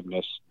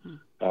cohesiveness,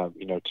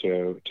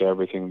 to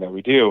everything that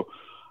we do.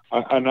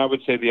 And I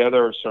would say the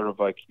other sort of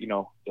like,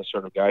 the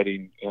sort of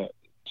guiding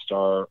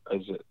star,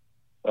 as it,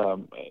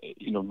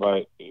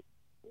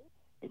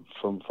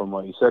 from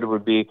what you said, it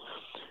would be,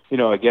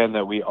 again,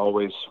 that we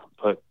always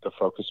put the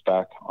focus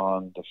back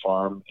on the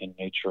farm and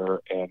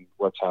nature and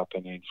what's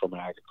happening from an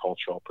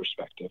agricultural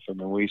perspective. And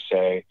when we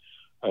say,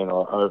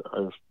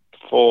 our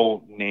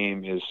full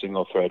name is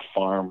Single Thread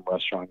Farm,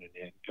 Restaurant, and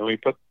Inn, and we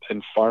put,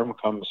 and farm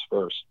comes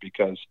first,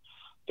 because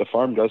the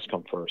farm does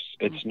come first.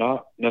 It's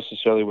not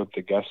necessarily what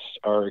the guests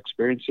are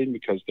experiencing,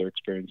 because they're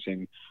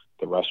experiencing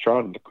the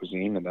restaurant and the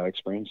cuisine and that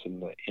experience,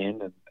 and the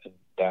inn and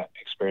that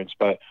experience,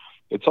 but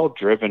it's all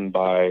driven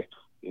by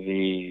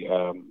the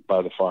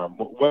farm,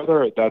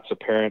 whether that's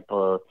apparent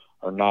or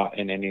not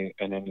in any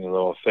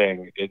little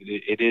thing.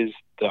 It is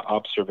the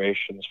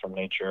observations from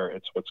nature.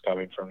 It's what's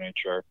coming from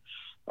nature.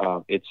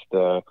 It's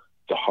the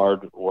the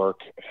hard work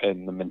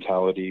and the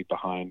mentality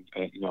behind,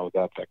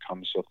 that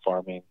comes with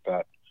farming,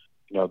 that,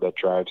 that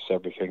drives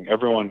everything.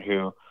 Everyone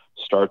who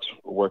starts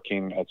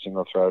working at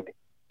Single Thread,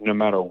 no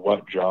matter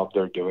what job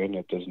they're doing,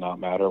 it does not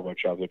matter what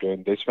job they're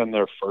doing, they spend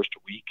their first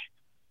week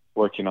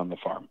working on the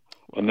farm.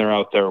 And they're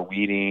out there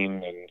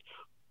weeding and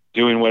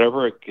doing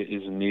whatever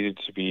is needed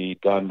to be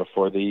done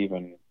before they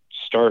even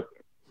start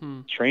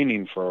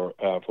training for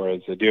what it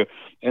is they do.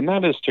 And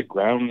that is to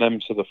ground them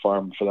to the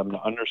farm, for them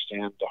to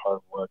understand the hard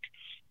work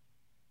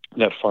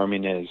that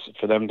farming is,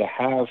 for them to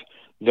have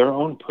their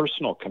own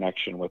personal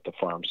connection with the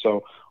farm.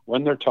 So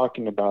when they're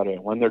talking about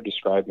it, when they're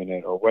describing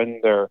it, or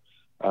when they're,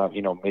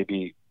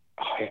 maybe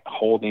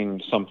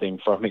holding something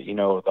from it,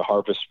 the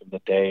harvest from the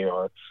day,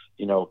 or,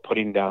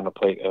 putting down a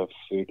plate of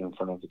food in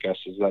front of the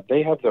guests, is that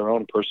they have their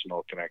own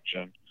personal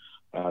connection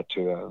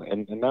to them.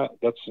 And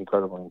that's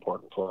incredibly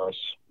important for us.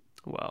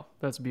 Wow,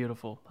 that's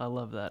beautiful. I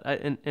love that.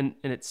 And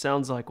it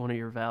sounds like one of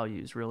your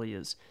values really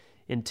is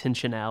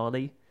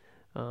intentionality.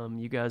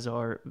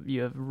 You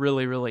have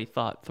really, really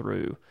thought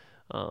through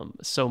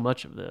so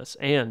much of this,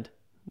 and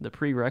the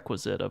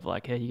prerequisite of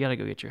like, hey, you got to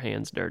go get your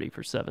hands dirty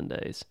for 7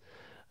 days.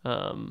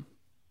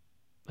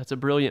 That's a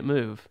brilliant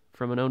move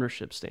from an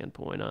ownership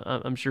standpoint.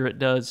 I'm sure it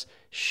does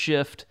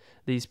shift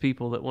these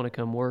people that want to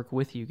come work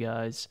with you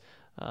guys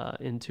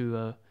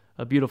into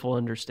a beautiful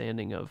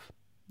understanding of,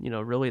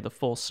 really the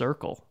full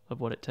circle of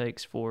what it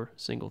takes for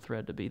Single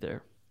Thread to be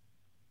there.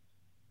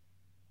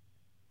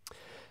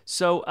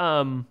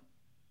 So,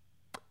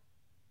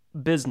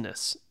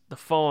 business, the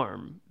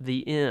farm, the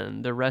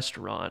inn, the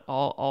restaurant,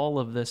 all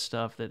of this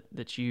stuff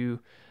that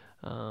you've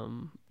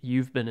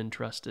been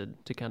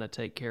entrusted to kind of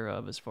take care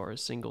of as far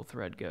as Single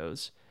Thread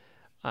goes.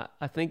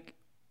 I think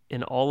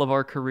in all of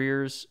our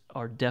careers,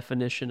 our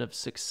definition of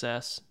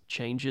success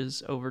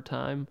changes over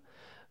time.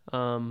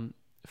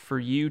 For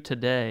you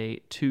today,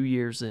 2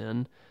 years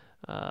in,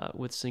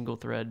 with Single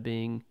Thread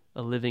being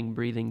a living,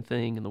 breathing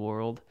thing in the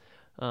world,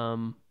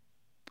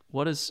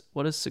 what does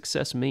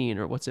success mean,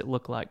 or what's it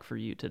look like for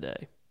you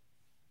today?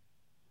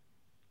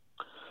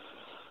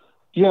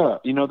 Yeah,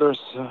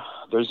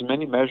 there's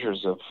many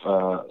measures of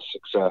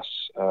success,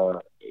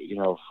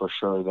 for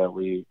sure, that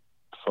we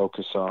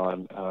focus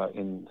on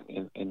in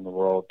the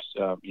world,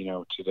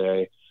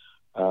 today,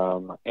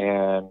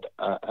 and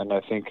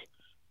I think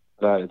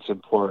that it's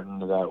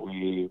important that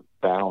we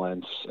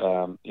balance,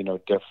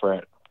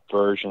 different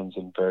versions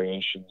and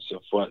variations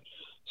of what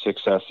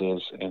success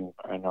is in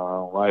our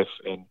own life.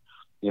 And,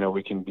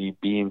 we can be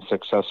being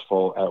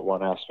successful at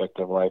one aspect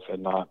of life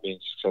and not being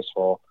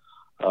successful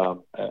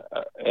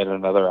at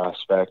another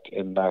aspect.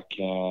 And that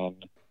can,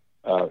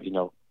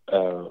 and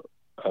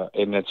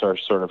it's our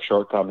sort of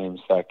shortcomings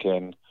that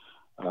can,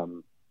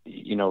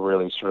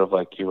 really sort of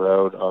like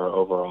erode our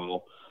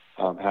overall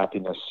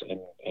happiness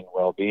and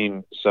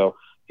well-being. So,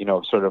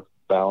 sort of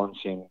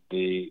balancing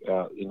the,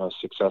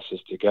 successes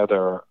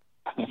together,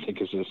 I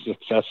think, is a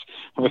success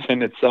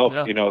within itself.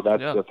 Yeah.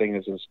 That's the thing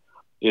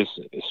is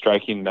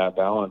striking that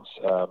balance.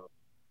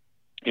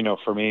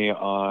 For me,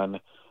 on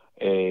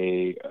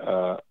a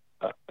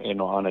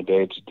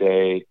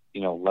day-to-day,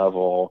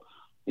 level,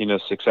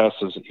 success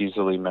is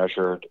easily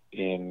measured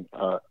in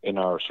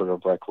our sort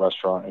of like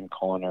restaurant and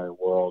culinary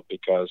world,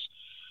 because,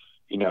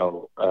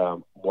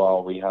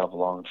 while we have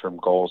long-term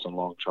goals and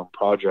long-term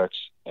projects,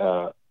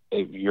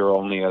 you're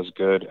only as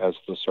good as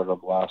the sort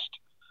of last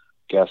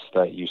guest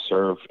that you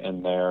serve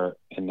in their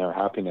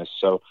happiness.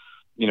 So,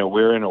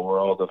 we're in a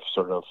world of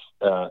sort of,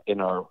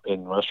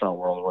 in restaurant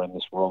world, we're in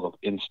this world of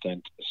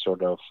instant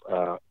sort of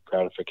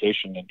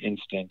gratification and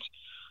instant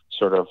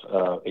sort of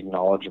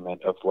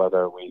acknowledgement of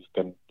whether we've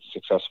been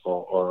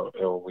successful or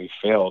we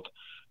failed,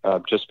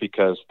 just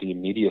because the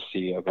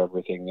immediacy of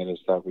everything it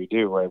is that we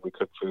do, right? We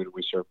cook food,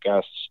 we serve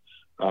guests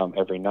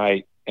every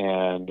night,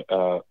 and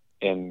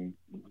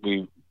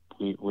we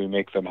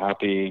make them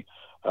happy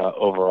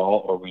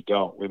overall, or we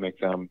don't. We make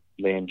them,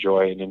 they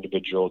enjoy an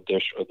individual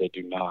dish or they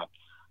do not.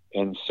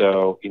 And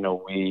so,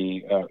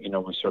 we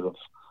sort of,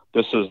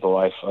 this is the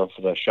life of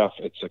the chef.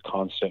 It's a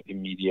constant,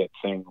 immediate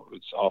thing.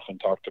 It's often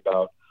talked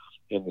about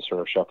in the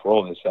sort of chef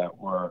world, is that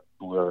we're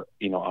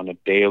on a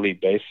daily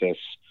basis,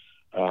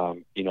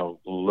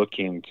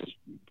 looking to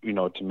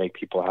make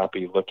people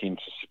happy, looking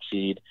to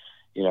succeed,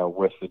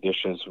 with the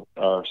dishes.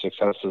 Our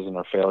successes and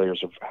our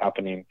failures are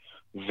happening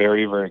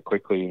very, very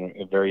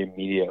quickly, very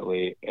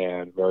immediately,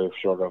 and very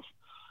sort of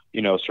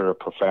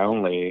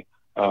profoundly.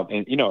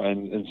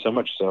 And so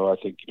much so, I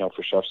think,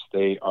 for chefs,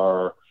 they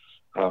are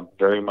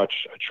very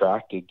much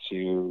attracted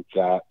to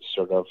that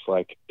sort of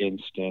like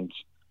instant,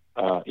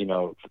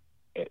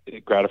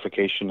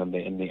 gratification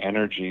and the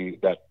energy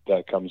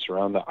that comes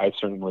around that. I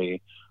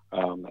certainly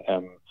am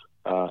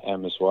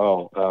as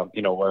well.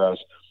 Whereas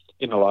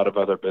in a lot of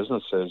other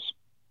businesses,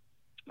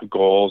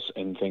 goals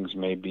and things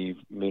may be,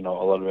 a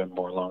little bit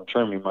more long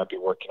term. You might be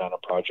working on a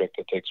project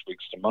that takes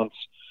weeks to months,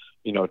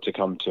 to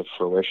come to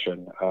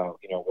fruition.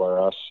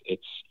 Whereas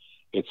it's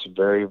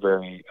very,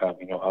 very,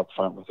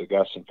 upfront with the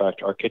guests. In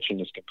fact, our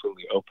kitchen is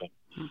completely open.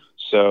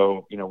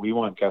 So, we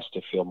want guests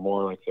to feel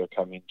more like they're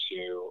coming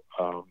to,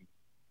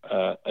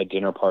 a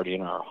dinner party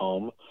in our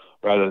home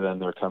rather than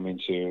they're coming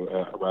to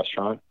a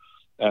restaurant.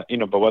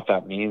 But what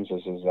that means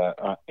is that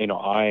I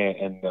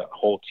and the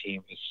whole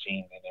team is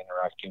seeing and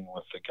interacting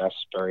with the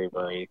guests very,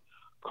 very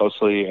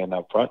closely and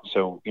upfront.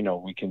 So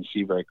we can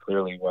see very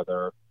clearly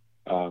whether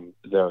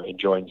they're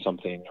enjoying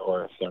something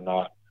or if they're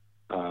not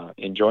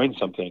enjoying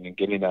something, and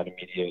getting that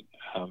immediate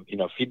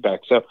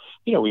feedback. So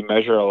we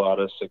measure a lot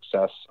of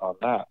success on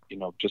that.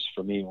 Just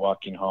for me,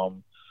 walking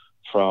home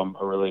from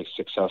a really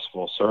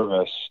successful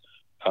service,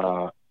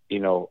 I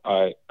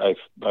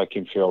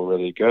can feel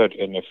really good.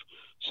 And if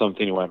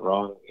something went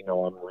wrong,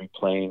 I'm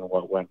replaying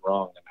what went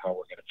wrong and how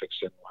we're going to fix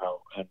it,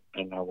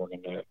 and how we're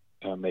going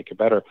to make it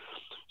better.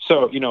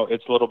 So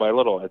it's little by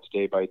little, it's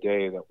day by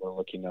day that we're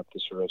looking at the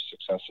sort of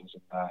successes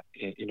in that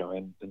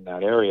in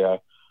that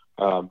area.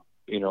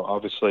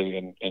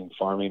 Obviously in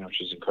farming,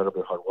 which is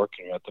incredibly hard work,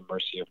 and you're at the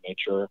mercy of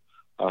nature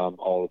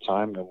all the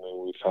time. And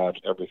we've had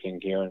everything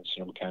here in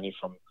Sonoma County,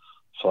 from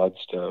floods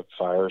to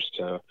fires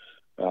to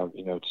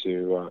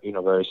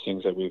various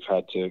things that we've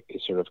had to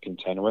sort of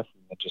contend with,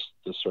 and just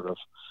the sort of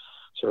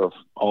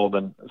all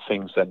the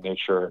things that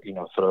nature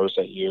throws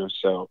at you.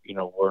 So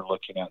we're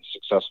looking at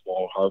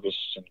successful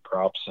harvests and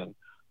crops, and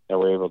that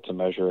we're able to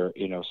measure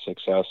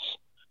success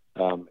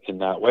in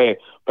that way.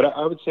 But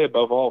I would say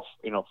above all,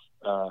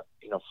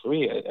 for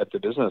me at the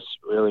business,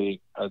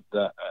 really,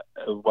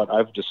 what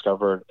I've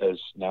discovered is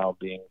now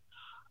being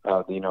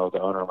the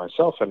owner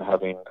myself, and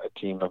having a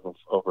team of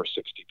over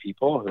 60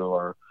 people who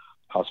are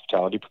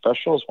hospitality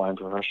professionals, wine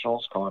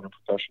professionals, culinary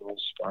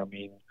professionals,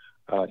 farming,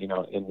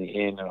 in the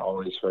inn, and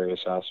all these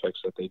various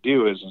aspects that they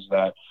do, is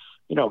that,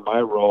 my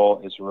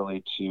role is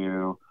really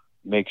to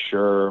make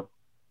sure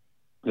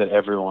that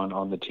everyone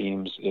on the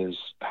teams is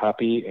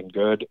happy and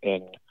good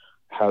and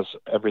has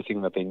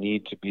everything that they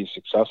need to be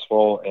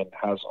successful, and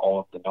has all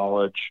of the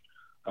knowledge,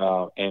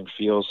 and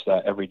feels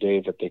that every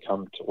day that they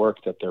come to work,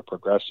 that they're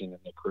progressing in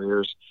their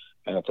careers,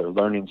 and that they're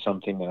learning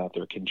something, and that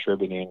they're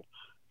contributing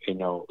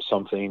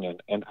something.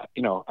 And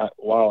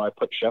while I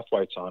put Chef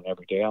Whites on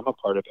every day, I'm a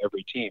part of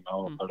every team.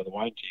 I'm a part of the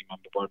wine team. I'm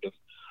a part of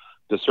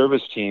the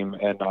service team,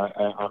 and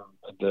I'm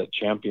the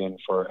champion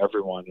for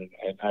everyone.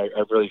 And I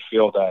really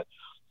feel that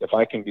if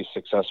I can be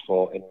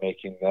successful in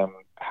making them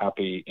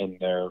happy in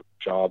their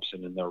jobs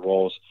and in their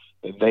roles,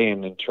 they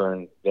in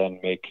turn then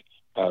make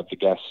the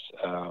guests,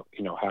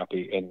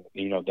 happy, and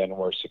then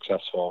we're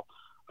successful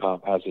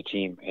as a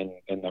team,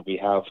 and that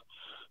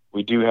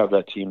we do have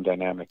that team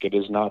dynamic. It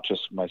is not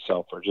just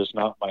myself, or just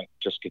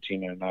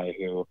Katina and I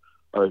who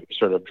are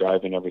sort of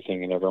driving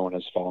everything, and everyone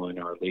is following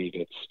our lead.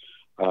 It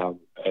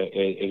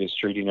is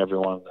treating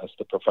everyone as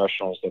the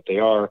professionals that they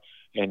are,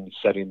 and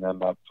setting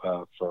them up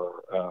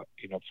for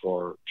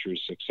true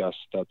success.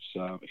 That's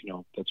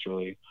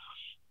really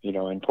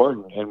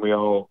important, and we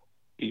all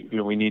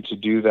we need to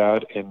do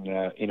that, and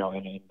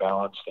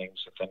balance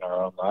things within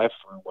our own life.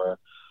 We're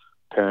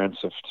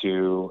parents of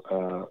two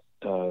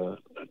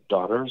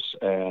daughters,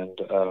 and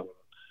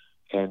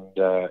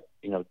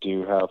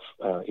do have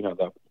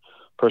the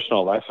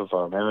personal life of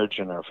our marriage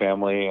and our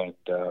family, and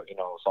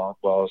as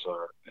well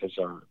as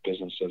our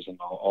businesses, and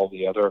all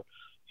the other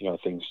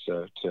things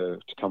to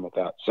come with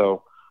that.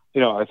 So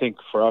I think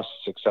for us,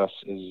 success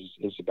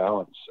is a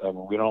balance.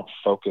 We don't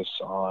focus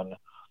on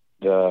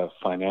the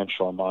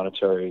financial and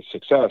monetary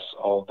success,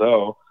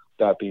 although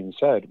that being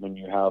said, when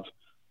you have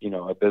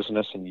a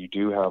business, and you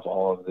do have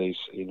all of these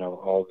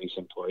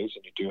employees,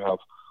 and you do have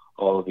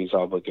all of these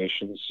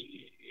obligations,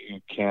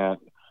 you can't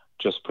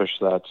just push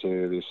that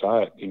to the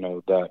side.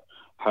 That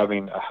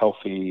having a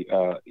healthy,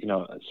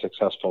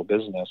 successful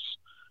business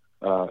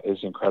is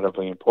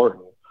incredibly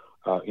important.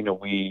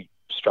 We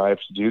strive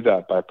to do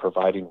that by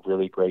providing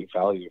really great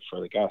value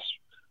for the guests.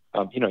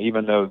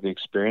 Even though the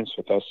experience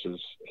with us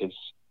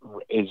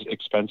is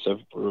expensive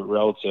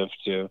relative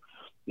to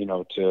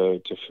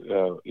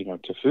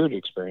food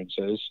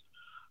experiences,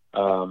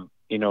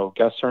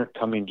 guests aren't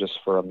coming just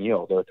for a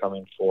meal; they're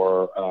coming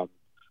for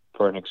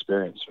an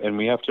experience, and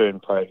we have to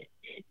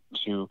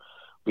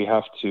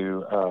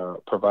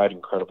provide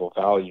incredible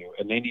value,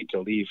 and they need to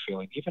leave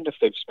feeling, even if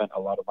they've spent a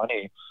lot of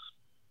money,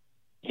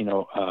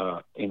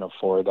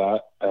 for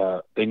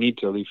that, they need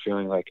to leave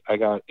feeling like, I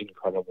got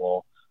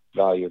incredible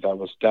value. That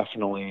was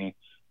definitely,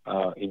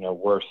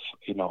 worth,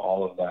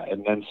 all of that,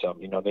 and then some.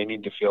 They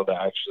need to feel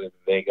that actually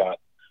they got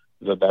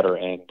the better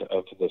end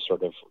of the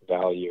sort of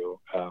value.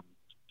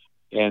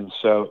 And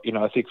so,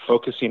 I think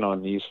focusing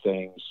on these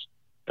things,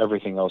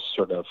 everything else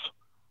sort of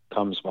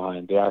comes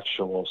behind. The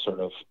actual sort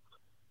of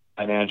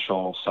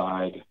financial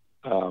side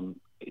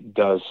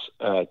does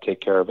take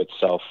care of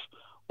itself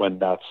when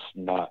that's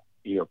not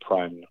your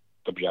prime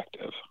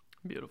objective.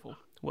 Beautiful.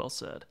 Well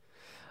said.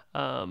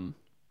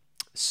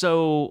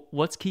 So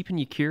what's keeping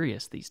you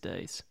curious these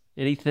days?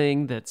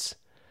 Anything that's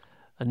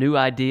a new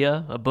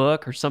idea, a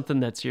book, or something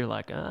that's you're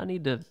like, I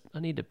need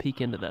to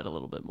peek into that a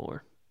little bit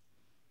more?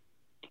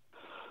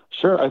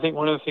 Sure. I think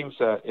one of the things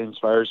that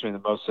inspires me the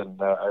most and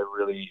that I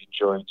really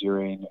enjoy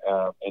doing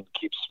and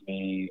keeps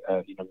me,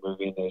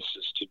 moving is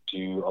to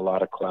do a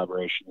lot of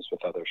collaborations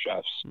with other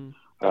chefs.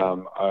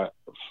 Mm. I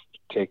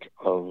take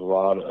a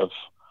lot of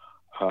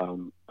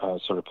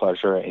sort of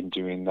pleasure in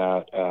doing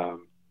that.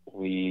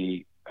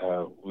 We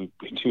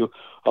do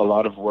a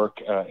lot of work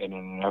in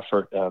an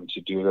effort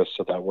to do this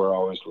so that we're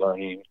always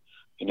learning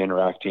and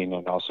interacting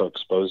and also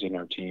exposing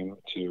our team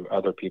to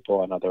other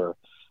people and other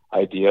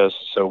ideas.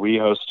 So we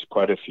host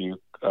quite a few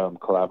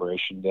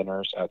collaboration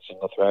dinners at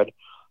Single Thread.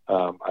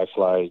 I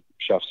fly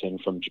chefs in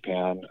from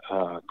Japan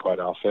quite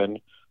often,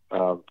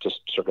 just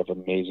sort of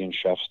amazing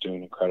chefs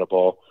doing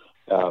incredible,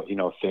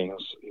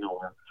 things,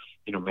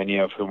 many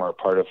of whom are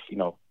part of,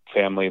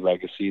 family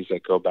legacies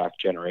that go back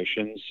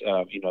generations,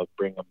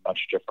 bring a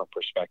much different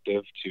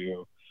perspective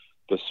to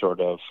the sort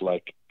of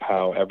like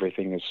how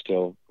everything is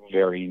still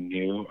very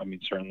new. I mean,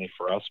 certainly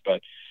for us,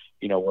 but,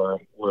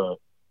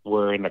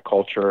 we're in a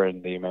culture,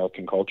 in the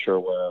American culture,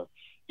 where,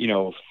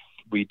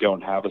 we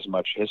don't have as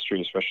much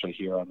history, especially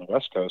here on the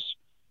West Coast,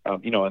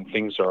 and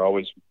things are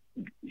always,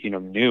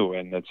 new,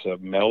 and it's a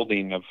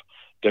melding of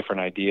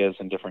different ideas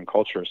and different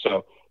cultures.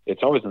 So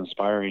it's always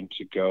inspiring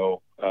to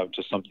go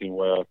to something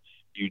where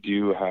you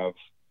do have,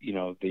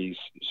 these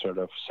sort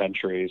of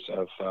centuries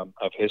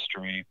of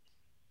history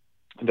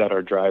that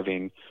are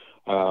driving.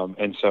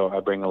 And so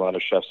I bring a lot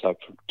of chefs up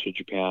to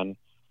Japan,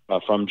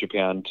 from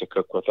Japan, to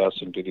cook with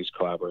us and do these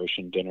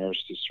collaboration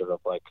dinners, these sort of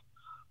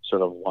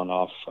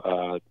one-off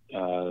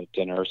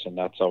dinners, and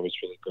that's always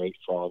really great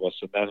for all of us.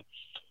 And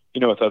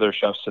then, with other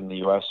chefs in the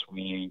U.S.,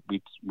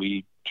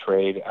 we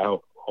trade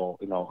out.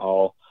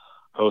 I'll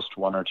host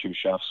one or two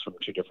chefs from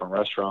two different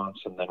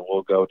restaurants, and then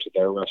we'll go to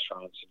their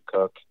restaurants and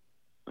cook.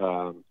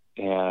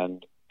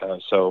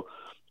 So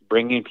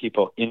bringing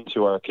people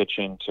into our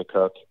kitchen to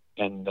cook,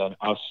 and then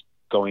us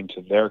going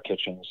to their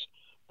kitchens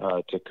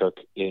to cook,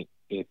 it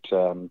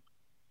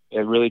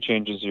really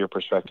changes your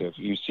perspective.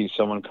 You see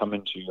someone come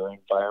into your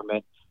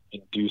environment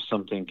and do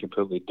something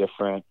completely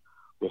different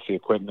with the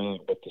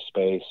equipment, with the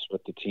space,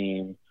 with the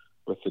team,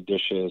 with the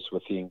dishes,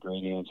 with the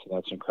ingredients, and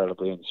that's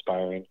incredibly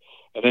inspiring.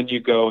 And then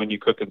you go and you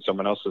cook in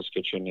someone else's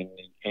kitchen,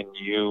 and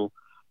you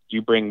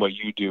bring what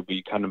you do, but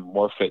you kind of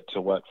morph it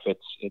to what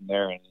fits in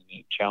there, and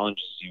it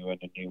challenges you in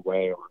a new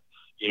way, or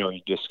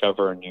you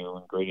discover new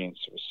ingredients.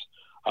 It was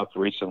up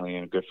recently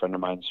in a good friend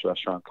of mine's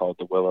restaurant called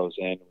the Willows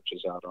Inn, which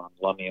is out on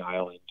Lummi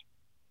Island,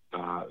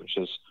 which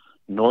is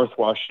North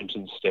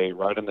Washington State,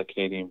 right on the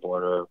Canadian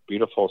border.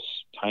 Beautiful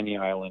tiny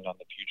island on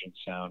the Puget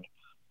Sound.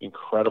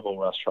 Incredible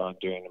restaurant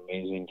doing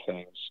amazing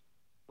things.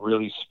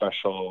 Really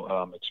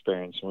special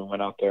experience. And we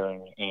went out there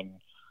and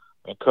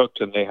cooked,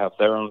 and they have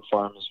their own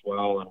farm as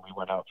well. And we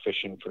went out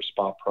fishing for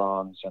spot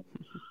prawns and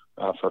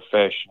for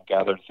fish, and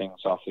gathered things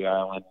off the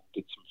island, and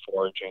did some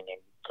foraging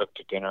and cooked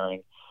a dinner.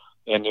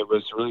 And it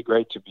was really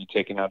great to be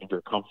taken out of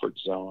your comfort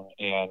zone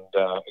and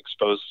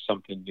exposed to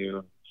something new,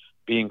 and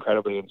be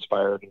incredibly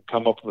inspired and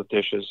come up with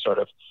dishes sort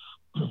of,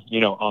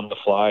 on the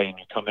fly. And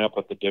you're coming up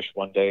with the dish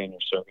one day and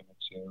you're serving it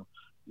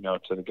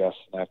to the guests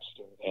next.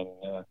 And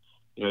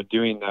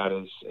doing that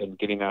and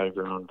getting out of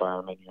your own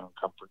environment, your own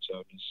comfort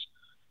zone, is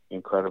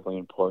incredibly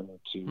important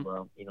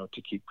to,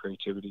 to keep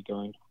creativity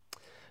going.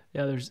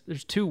 Yeah,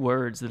 there's two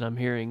words that I'm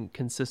hearing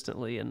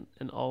consistently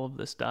in all of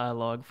this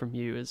dialogue from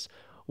you.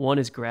 One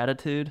is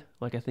gratitude.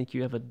 Like, I think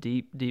you have a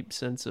deep, deep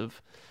sense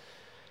of,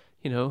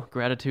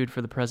 gratitude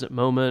for the present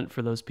moment,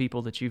 for those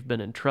people that you've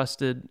been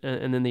entrusted.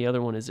 And then the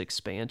other one is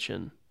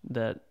expansion,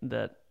 that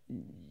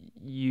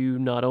you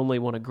not only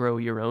want to grow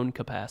your own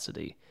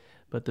capacity,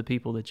 but the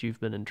people that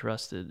you've been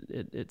entrusted,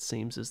 it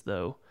seems as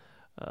though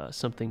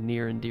something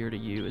near and dear to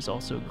you is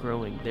also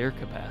growing their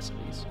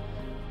capacities.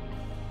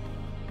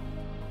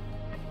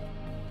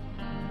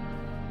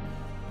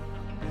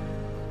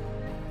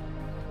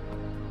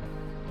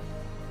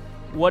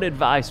 What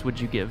advice would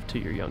you give to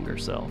your younger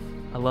self?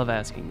 I love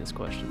asking this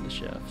question to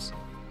chefs.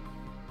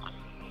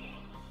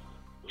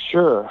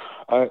 Sure.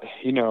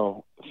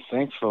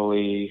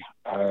 Thankfully,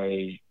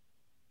 I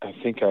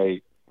think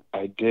I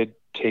did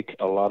take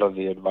a lot of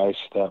the advice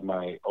that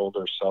my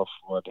older self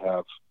would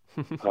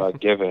have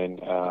given,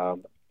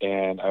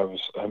 and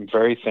I'm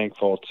very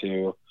thankful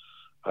to.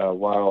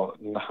 While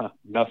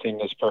nothing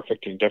is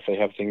perfect, you definitely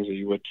have things that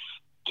you would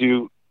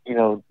do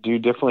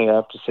differently. I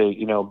have to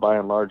say, by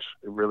and large,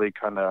 it really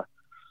kind of.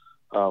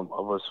 I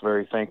was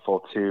very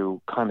thankful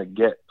to kind of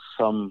get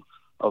some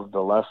of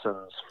the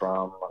lessons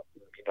from,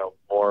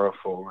 more of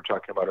what we were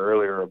talking about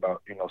earlier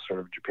about, sort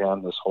of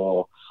Japan, this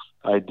whole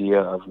idea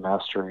of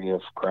mastery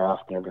of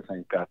craft and everything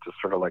like that, to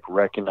sort of like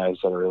recognize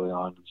that early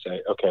on and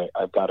say, okay,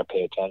 I've got to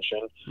pay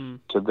attention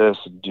to this,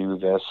 do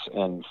this,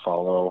 and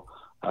follow,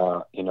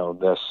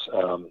 this,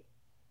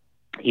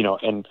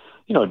 and,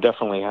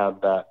 definitely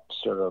had that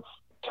sort of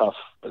tough,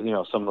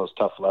 some of those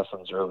tough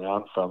lessons early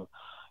on from,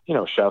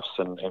 chefs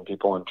and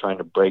people, and trying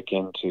to break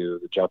into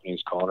the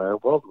Japanese culinary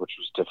world, which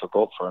was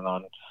difficult for a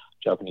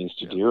non-Japanese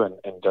to do,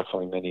 and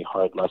definitely many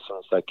hard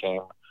lessons that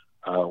came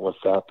with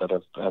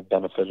that have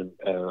benefited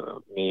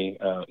me,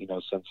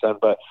 since then.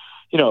 But,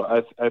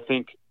 I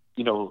think,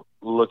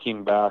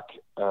 looking back,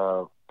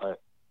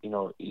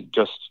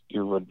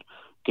 you would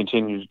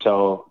continue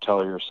to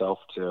tell yourself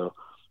to,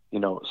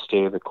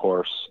 stay the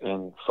course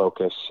and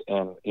focus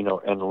and,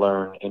 and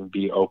learn and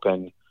be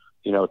open,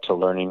 to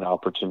learning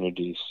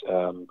opportunities.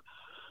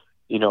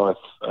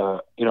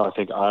 I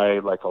think I,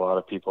 like a lot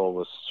of people,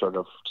 was sort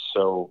of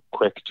so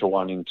quick to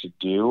wanting to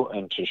do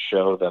and to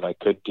show that I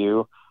could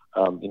do,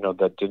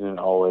 that didn't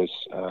always,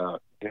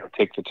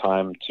 take the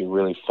time to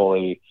really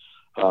fully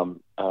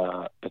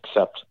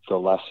accept the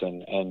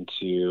lesson and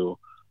to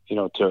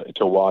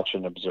watch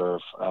and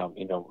observe,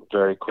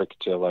 very quick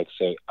to like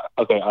say,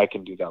 okay, I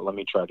can do that. Let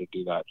me try to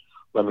do that.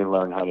 Let me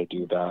learn how to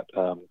do that.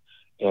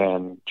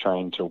 And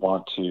trying to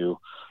want to,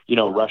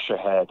 rush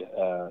ahead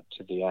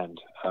to the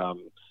end.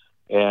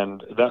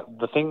 And that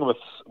the thing with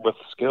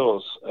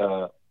skills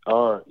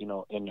are,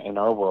 in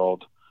our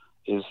world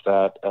is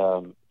that,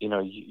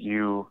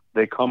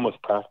 they come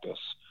with practice,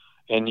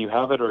 and you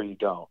have it or you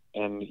don't.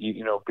 And,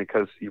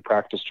 because you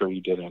practiced or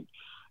you didn't.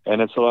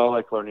 And it's a lot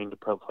like learning to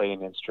play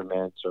an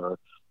instrument or,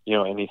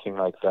 anything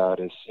like that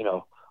is,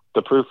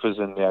 the proof is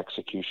in the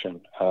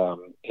execution.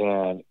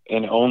 And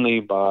only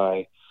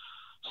by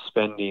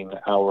spending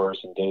hours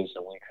and days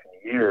and weeks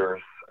and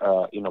years,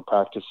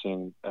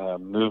 practicing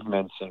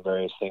movements and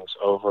various things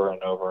over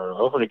and over and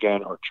over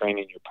again, or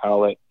training your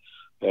palate,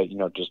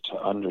 just to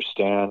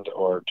understand,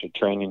 or to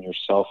training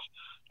yourself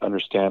to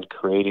understand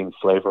creating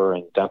flavor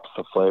and depth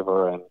of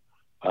flavor and,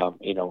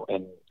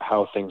 and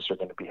how things are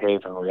going to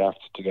behave and react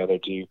together.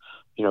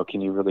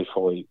 Can you really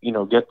fully,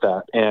 get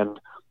that? And,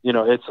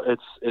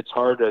 it's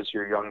hard as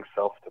your young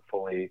self to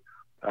fully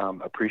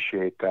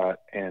appreciate that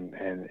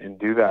and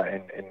do that.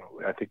 And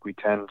I think we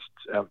tend,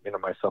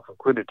 myself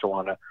included, to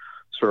want to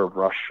sort of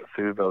rush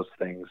through those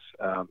things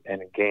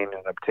and gain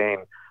and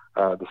obtain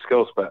the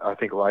skills. But I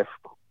think life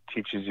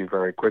teaches you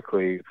very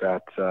quickly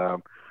that,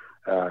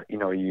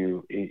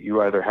 you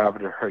either have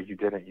it or you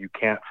didn't. You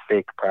can't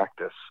fake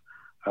practice.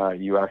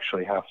 You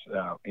actually have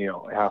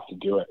to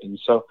do it. And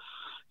so,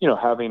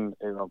 having,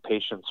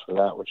 patience for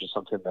that, which is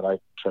something that I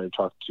try to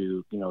talk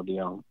to, the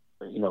young,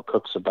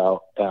 cooks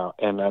about,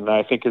 and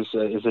I think is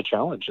a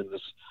challenge in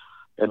this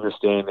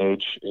day and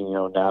age,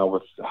 now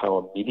with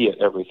how immediate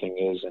everything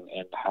is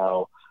and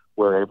how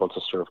we're able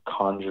to sort of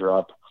conjure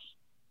up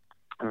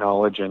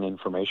knowledge and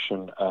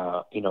information,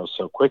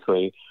 so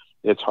quickly.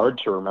 It's hard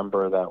to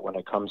remember that when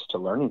it comes to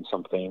learning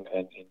something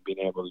and being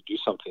able to do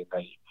something,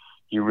 that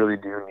you really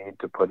do need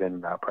to put in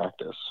that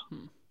practice.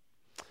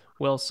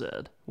 Well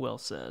said. Well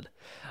said.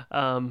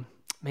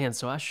 Man,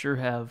 so I sure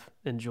have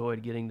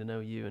enjoyed getting to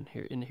know you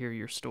and hear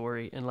your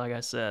story. And like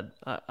I said,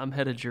 I'm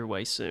headed your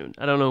way soon.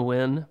 I don't know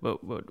when,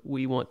 but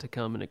we want to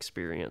come and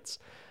experience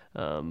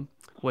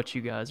what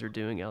you guys are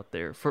doing out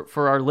there.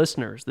 For our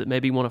listeners that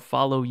maybe want to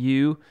follow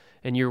you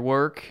and your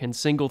work and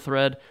Single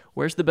Thread,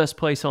 where's the best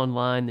place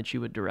online that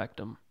you would direct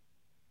them?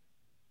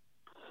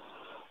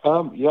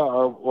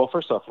 Well,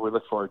 first off, we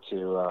look forward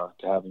to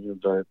having you.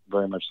 Very,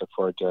 very much look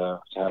forward to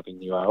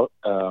having you out,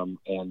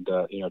 and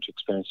to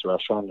experience the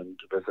restaurant and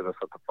to visit us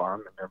at the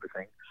farm and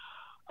everything.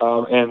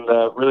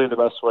 Really, the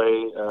best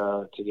way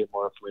to get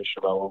more information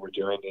about what we're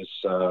doing is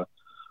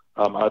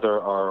either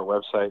our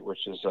website,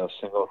 which is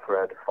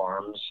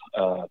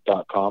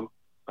singlethreadfarms.com,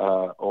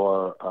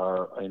 or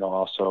our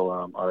also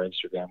our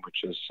Instagram,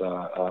 which is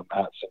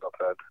at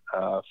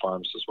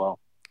singlethreadfarms as well.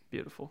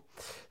 Beautiful.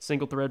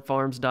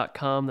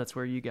 SingleThreadFarms.com. That's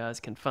where you guys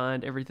can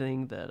find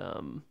everything that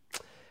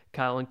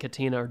Kyle and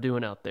Katina are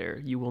doing out there.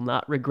 You will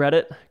not regret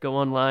it. Go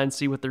online,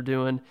 see what they're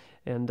doing.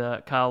 And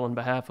Kyle, on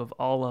behalf of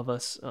all of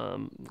us,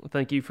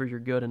 thank you for your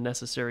good and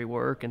necessary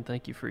work, and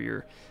thank you for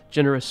your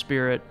generous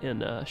spirit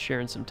in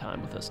sharing some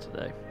time with us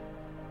today.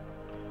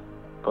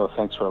 Well,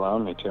 thanks for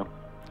allowing me to.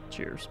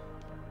 Cheers.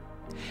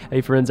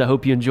 Hey friends, I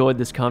hope you enjoyed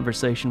this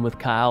conversation with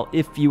Kyle.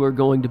 If you are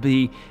going to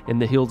be in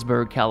the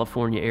Healdsburg,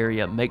 California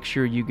area, make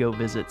sure you go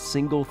visit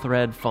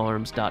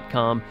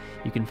singlethreadfarms.com.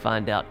 You can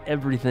find out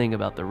everything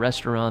about the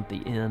restaurant, the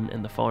inn,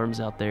 and the farms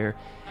out there,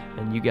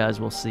 and you guys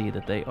will see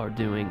that they are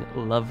doing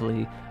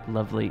lovely,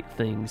 lovely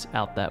things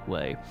out that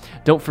way.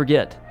 Don't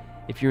forget,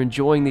 if you're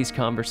enjoying these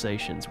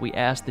conversations, we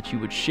ask that you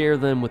would share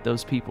them with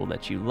those people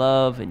that you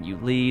love and you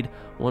lead.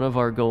 One of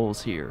our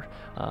goals here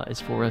is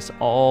for us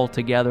all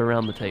to gather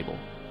around the table,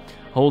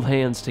 hold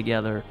hands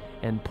together,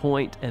 and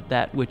point at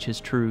that which is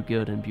true,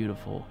 good, and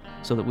beautiful,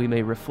 so that we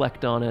may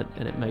reflect on it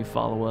and it may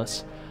follow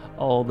us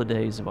all the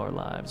days of our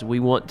lives. We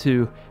want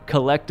to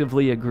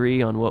collectively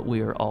agree on what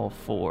we are all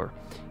for,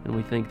 and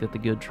we think that the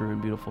Good, True,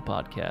 and Beautiful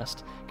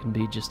podcast can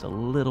be just a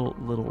little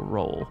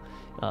role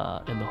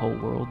in the whole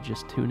world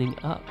just tuning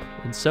up.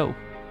 And so,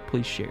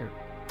 please share.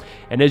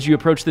 And as you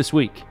approach this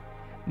week,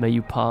 may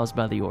you pause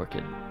by the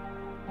orchid,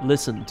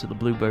 listen to the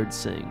bluebirds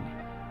sing,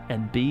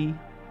 and be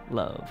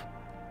love.